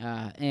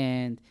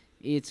 and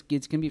it's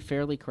going to be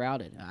fairly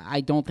crowded.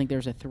 I don't think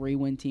there's a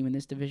 3-win team in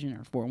this division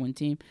or a 4-win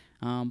team,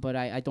 but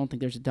I don't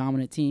think there's a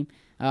dominant team.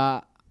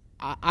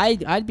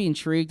 I'd be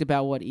intrigued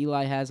about what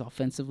Eli has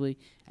offensively,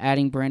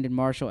 adding Brandon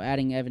Marshall,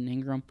 adding Evan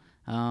Ingram.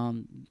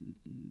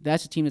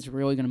 That's a team that's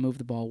really going to move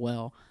the ball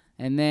well.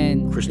 And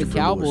then the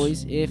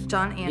Cowboys, if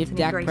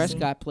Dak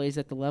Prescott plays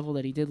at the level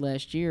that he did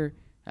last year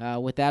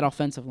with that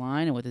offensive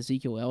line and with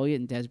Ezekiel Elliott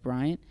and Des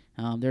Bryant,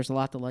 there's a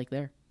lot to like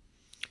there.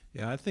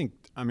 Yeah, I think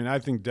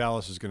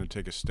Dallas is going to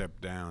take a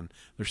step down.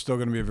 They're still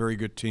going to be a very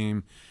good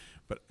team,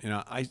 but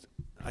I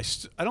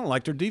don't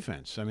like their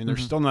defense. I mean, they're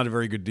still not a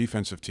very good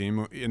defensive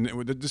team. And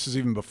this is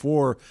even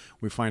before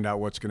we find out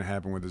what's going to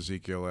happen with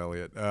Ezekiel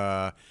Elliott.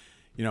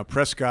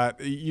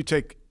 Prescott, you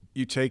take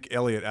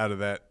Elliott out of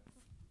that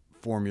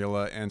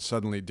formula, and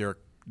suddenly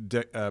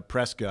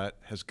Prescott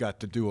has got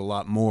to do a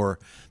lot more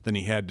than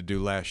he had to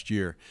do last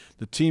year.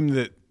 The team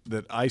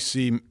that I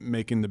see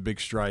making the big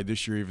stride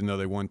this year, even though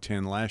they won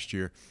 10 last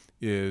year,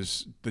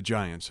 is the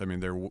Giants. I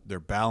mean, they're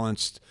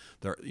balanced.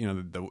 They're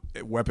the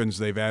weapons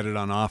they've added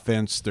on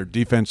offense. Their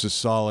defense is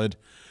solid.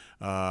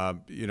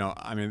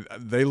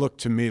 They look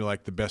to me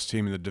like the best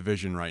team in the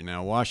division right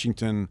now.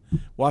 Washington's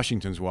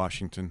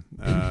Washington.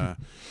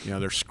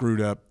 They're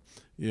screwed up.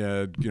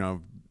 Yeah,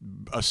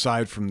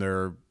 aside from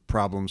their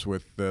problems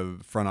with the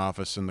front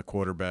office and the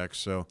quarterback.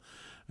 So,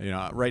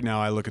 right now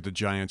I look at the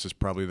Giants as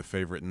probably the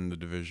favorite in the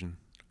division.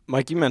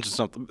 Mike, you mentioned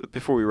something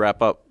before we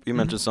wrap up. You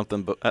mentioned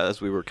something as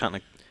we were kind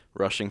of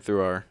rushing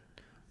through our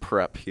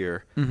prep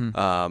here.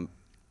 Kind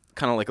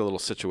of like a little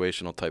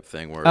situational type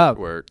thing where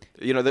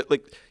here's the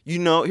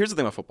thing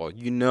about football.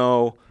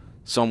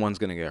 Someone's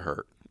going to get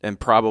hurt, and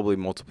probably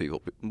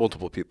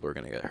multiple people are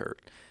going to get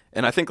hurt.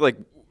 And I think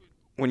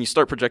when you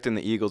start projecting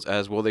the Eagles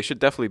as, well, they should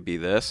definitely be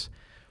this,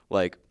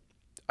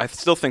 I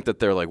still think that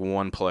they're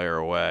one player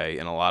away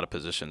in a lot of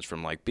positions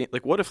from being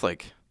what if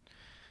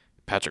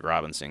Patrick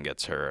Robinson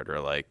gets hurt,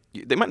 or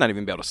they might not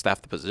even be able to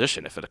staff the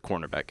position if a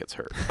cornerback gets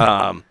hurt.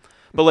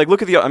 But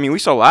look at we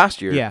saw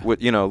last year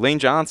with Lane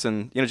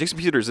Johnson. Jason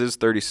Peters is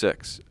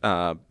 36.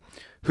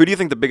 Who do you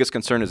think the biggest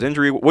concern is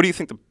injury? What do you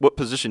think? What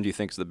position do you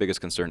think is the biggest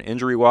concern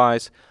injury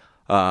wise?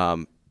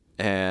 Do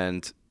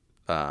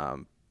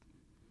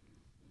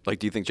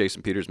you think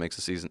Jason Peters makes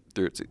the season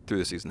through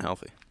the season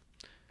healthy?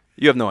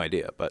 You have no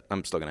idea, but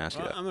I'm still going to ask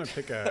you that. I'm going to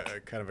pick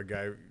a kind of a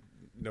guy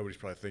nobody's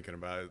probably thinking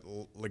about it,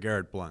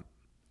 LeGarrette Blount.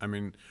 I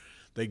mean,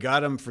 they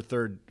got him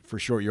for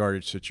short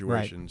yardage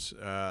situations,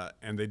 right.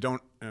 And they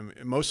don't.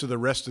 Most of the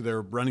rest of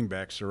their running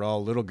backs are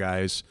all little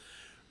guys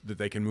that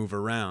they can move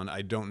around.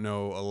 I don't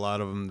know a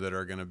lot of them that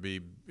are going to be,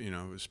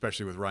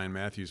 especially with Ryan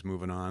Matthews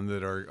moving on,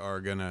 that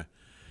are going to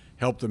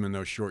help them in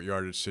those short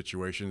yardage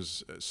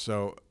situations.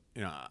 So,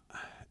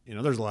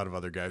 there's a lot of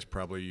other guys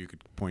probably you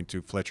could point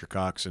to, Fletcher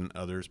Cox and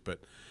others, but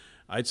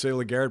I'd say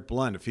LeGarrette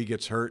Blount. If he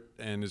gets hurt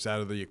and is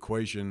out of the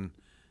equation,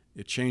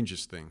 it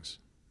changes things.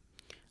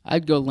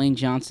 I'd go Lane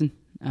Johnson,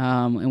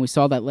 and we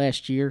saw that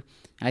last year.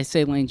 I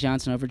say Lane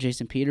Johnson over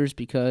Jason Peters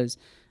because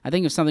I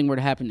think if something were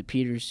to happen to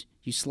Peters,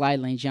 you slide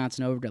Lane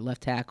Johnson over to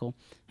left tackle,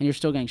 and you're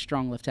still getting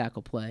strong left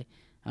tackle play.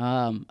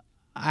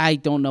 I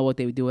don't know what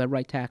they would do at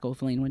right tackle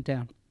if Lane went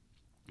down.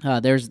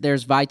 There's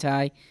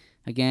Vaitai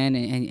again,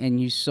 and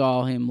you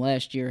saw him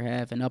last year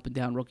have an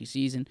up-and-down rookie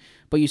season.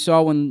 But you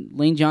saw when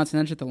Lane Johnson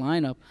entered the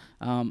lineup,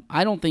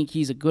 I don't think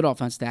he's a good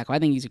offensive tackle. I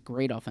think he's a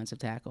great offensive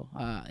tackle.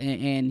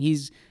 And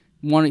he's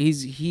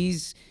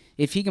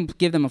if he can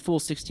give them a full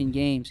 16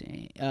 games,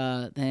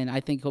 then I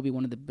think he'll be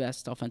one of the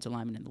best offensive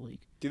linemen in the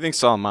league. Do you think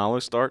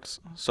Sayamalo starts?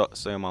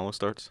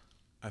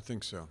 I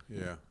think so,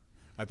 yeah.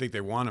 I think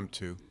they want him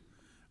to.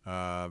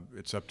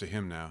 It's up to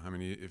him now. I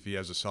mean, if he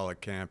has a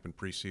solid camp and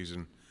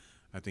preseason,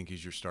 I think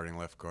he's your starting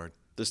left guard.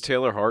 Does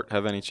Taylor Hart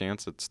have any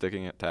chance at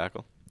sticking at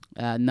tackle?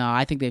 No,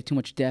 I think they have too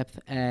much depth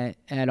at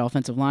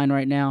offensive line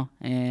right now,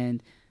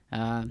 and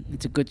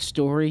it's a good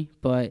story,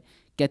 but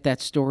get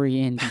that story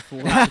in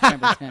before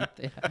September 10th.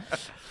 Yeah.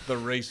 The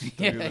race.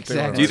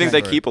 Exactly. Do you think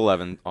they keep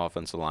 11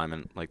 offensive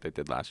linemen like they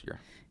did last year?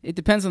 It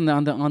depends on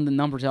the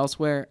numbers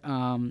elsewhere,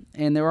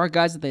 and there are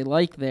guys that they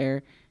like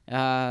there.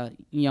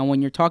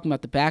 When you're talking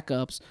about the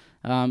backups,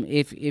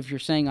 if you're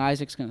saying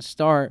Isaac's going to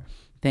start,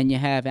 then you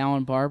have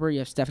Alan Barber, you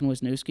have Stefan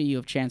Wisniewski, you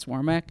have Chance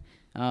Warmack.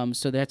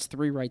 So that's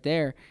 3 right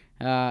there.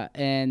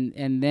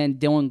 And then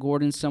Dylan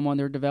Gordon's someone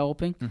they're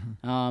developing.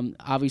 Mm-hmm.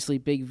 Obviously,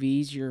 Big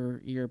V's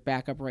your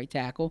backup right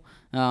tackle.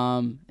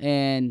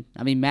 And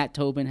I mean Matt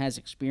Tobin has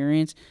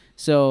experience,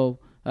 so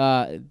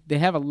they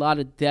have a lot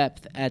of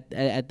depth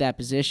at that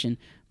position.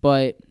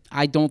 But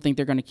I don't think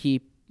they're going to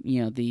keep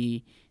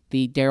the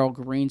Darryl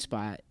Green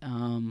spot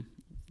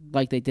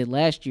like they did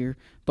last year.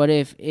 But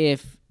if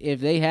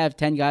they have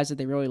 10 guys that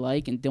they really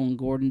like and Dylan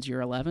Gordon's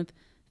your 11th,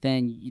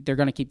 then they're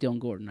going to keep Dylan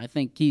Gordon. I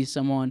think he's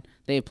someone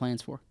they have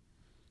plans for.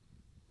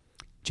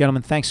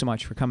 Gentlemen, thanks so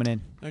much for coming in.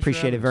 Thanks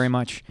Appreciate for it very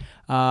much.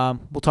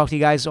 We'll talk to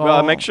you guys all.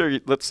 Well, make sure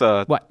let's.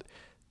 What?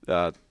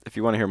 If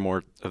you want to hear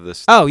more of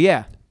this. Oh,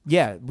 yeah.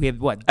 Yeah, we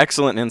have what?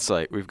 Excellent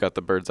insight. We've got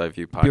the Bird's Eye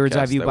View podcast. Bird's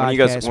Eye View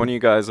podcast. When are you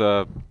guys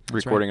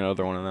recording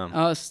another one of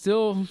them?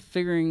 Still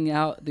figuring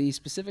out the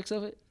specifics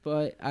of it,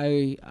 but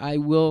I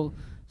will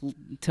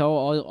tell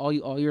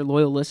all your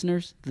loyal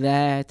listeners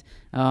that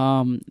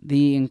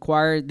the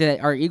Enquirer, that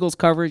our Eagles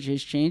coverage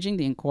is changing.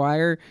 The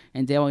Enquirer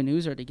and Daily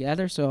News are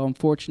together, so I'm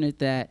fortunate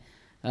that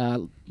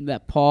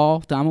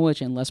Paul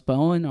Domowich and Les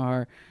Bowen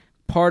are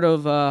part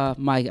of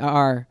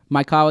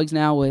my colleagues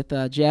now with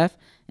Jeff,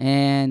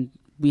 and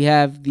we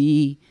have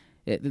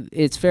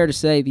it's fair to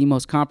say, the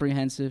most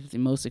comprehensive, the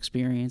most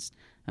experienced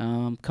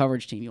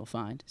coverage team you'll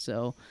find.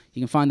 So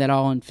you can find that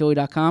all on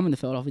Philly.com and the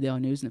Philadelphia Daily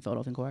News and the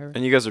Philadelphia Inquirer.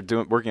 And you guys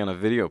are working on a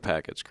video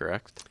package,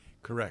 correct?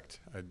 Correct.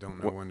 I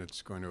don't know when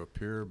it's going to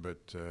appear,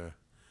 but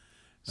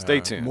stay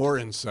tuned. More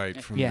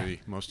insight from the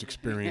most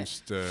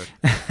experienced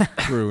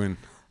crew in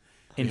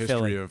the history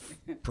Philly. of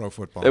pro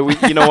football.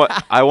 You know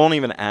what? I won't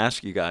even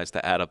ask you guys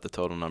to add up the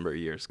total number of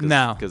years.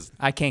 No, because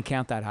I can't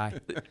count that high.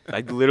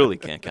 I literally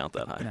can't count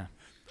that high. No.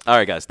 All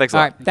right, guys. Thanks a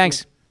lot. All right,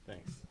 thanks.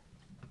 Thanks.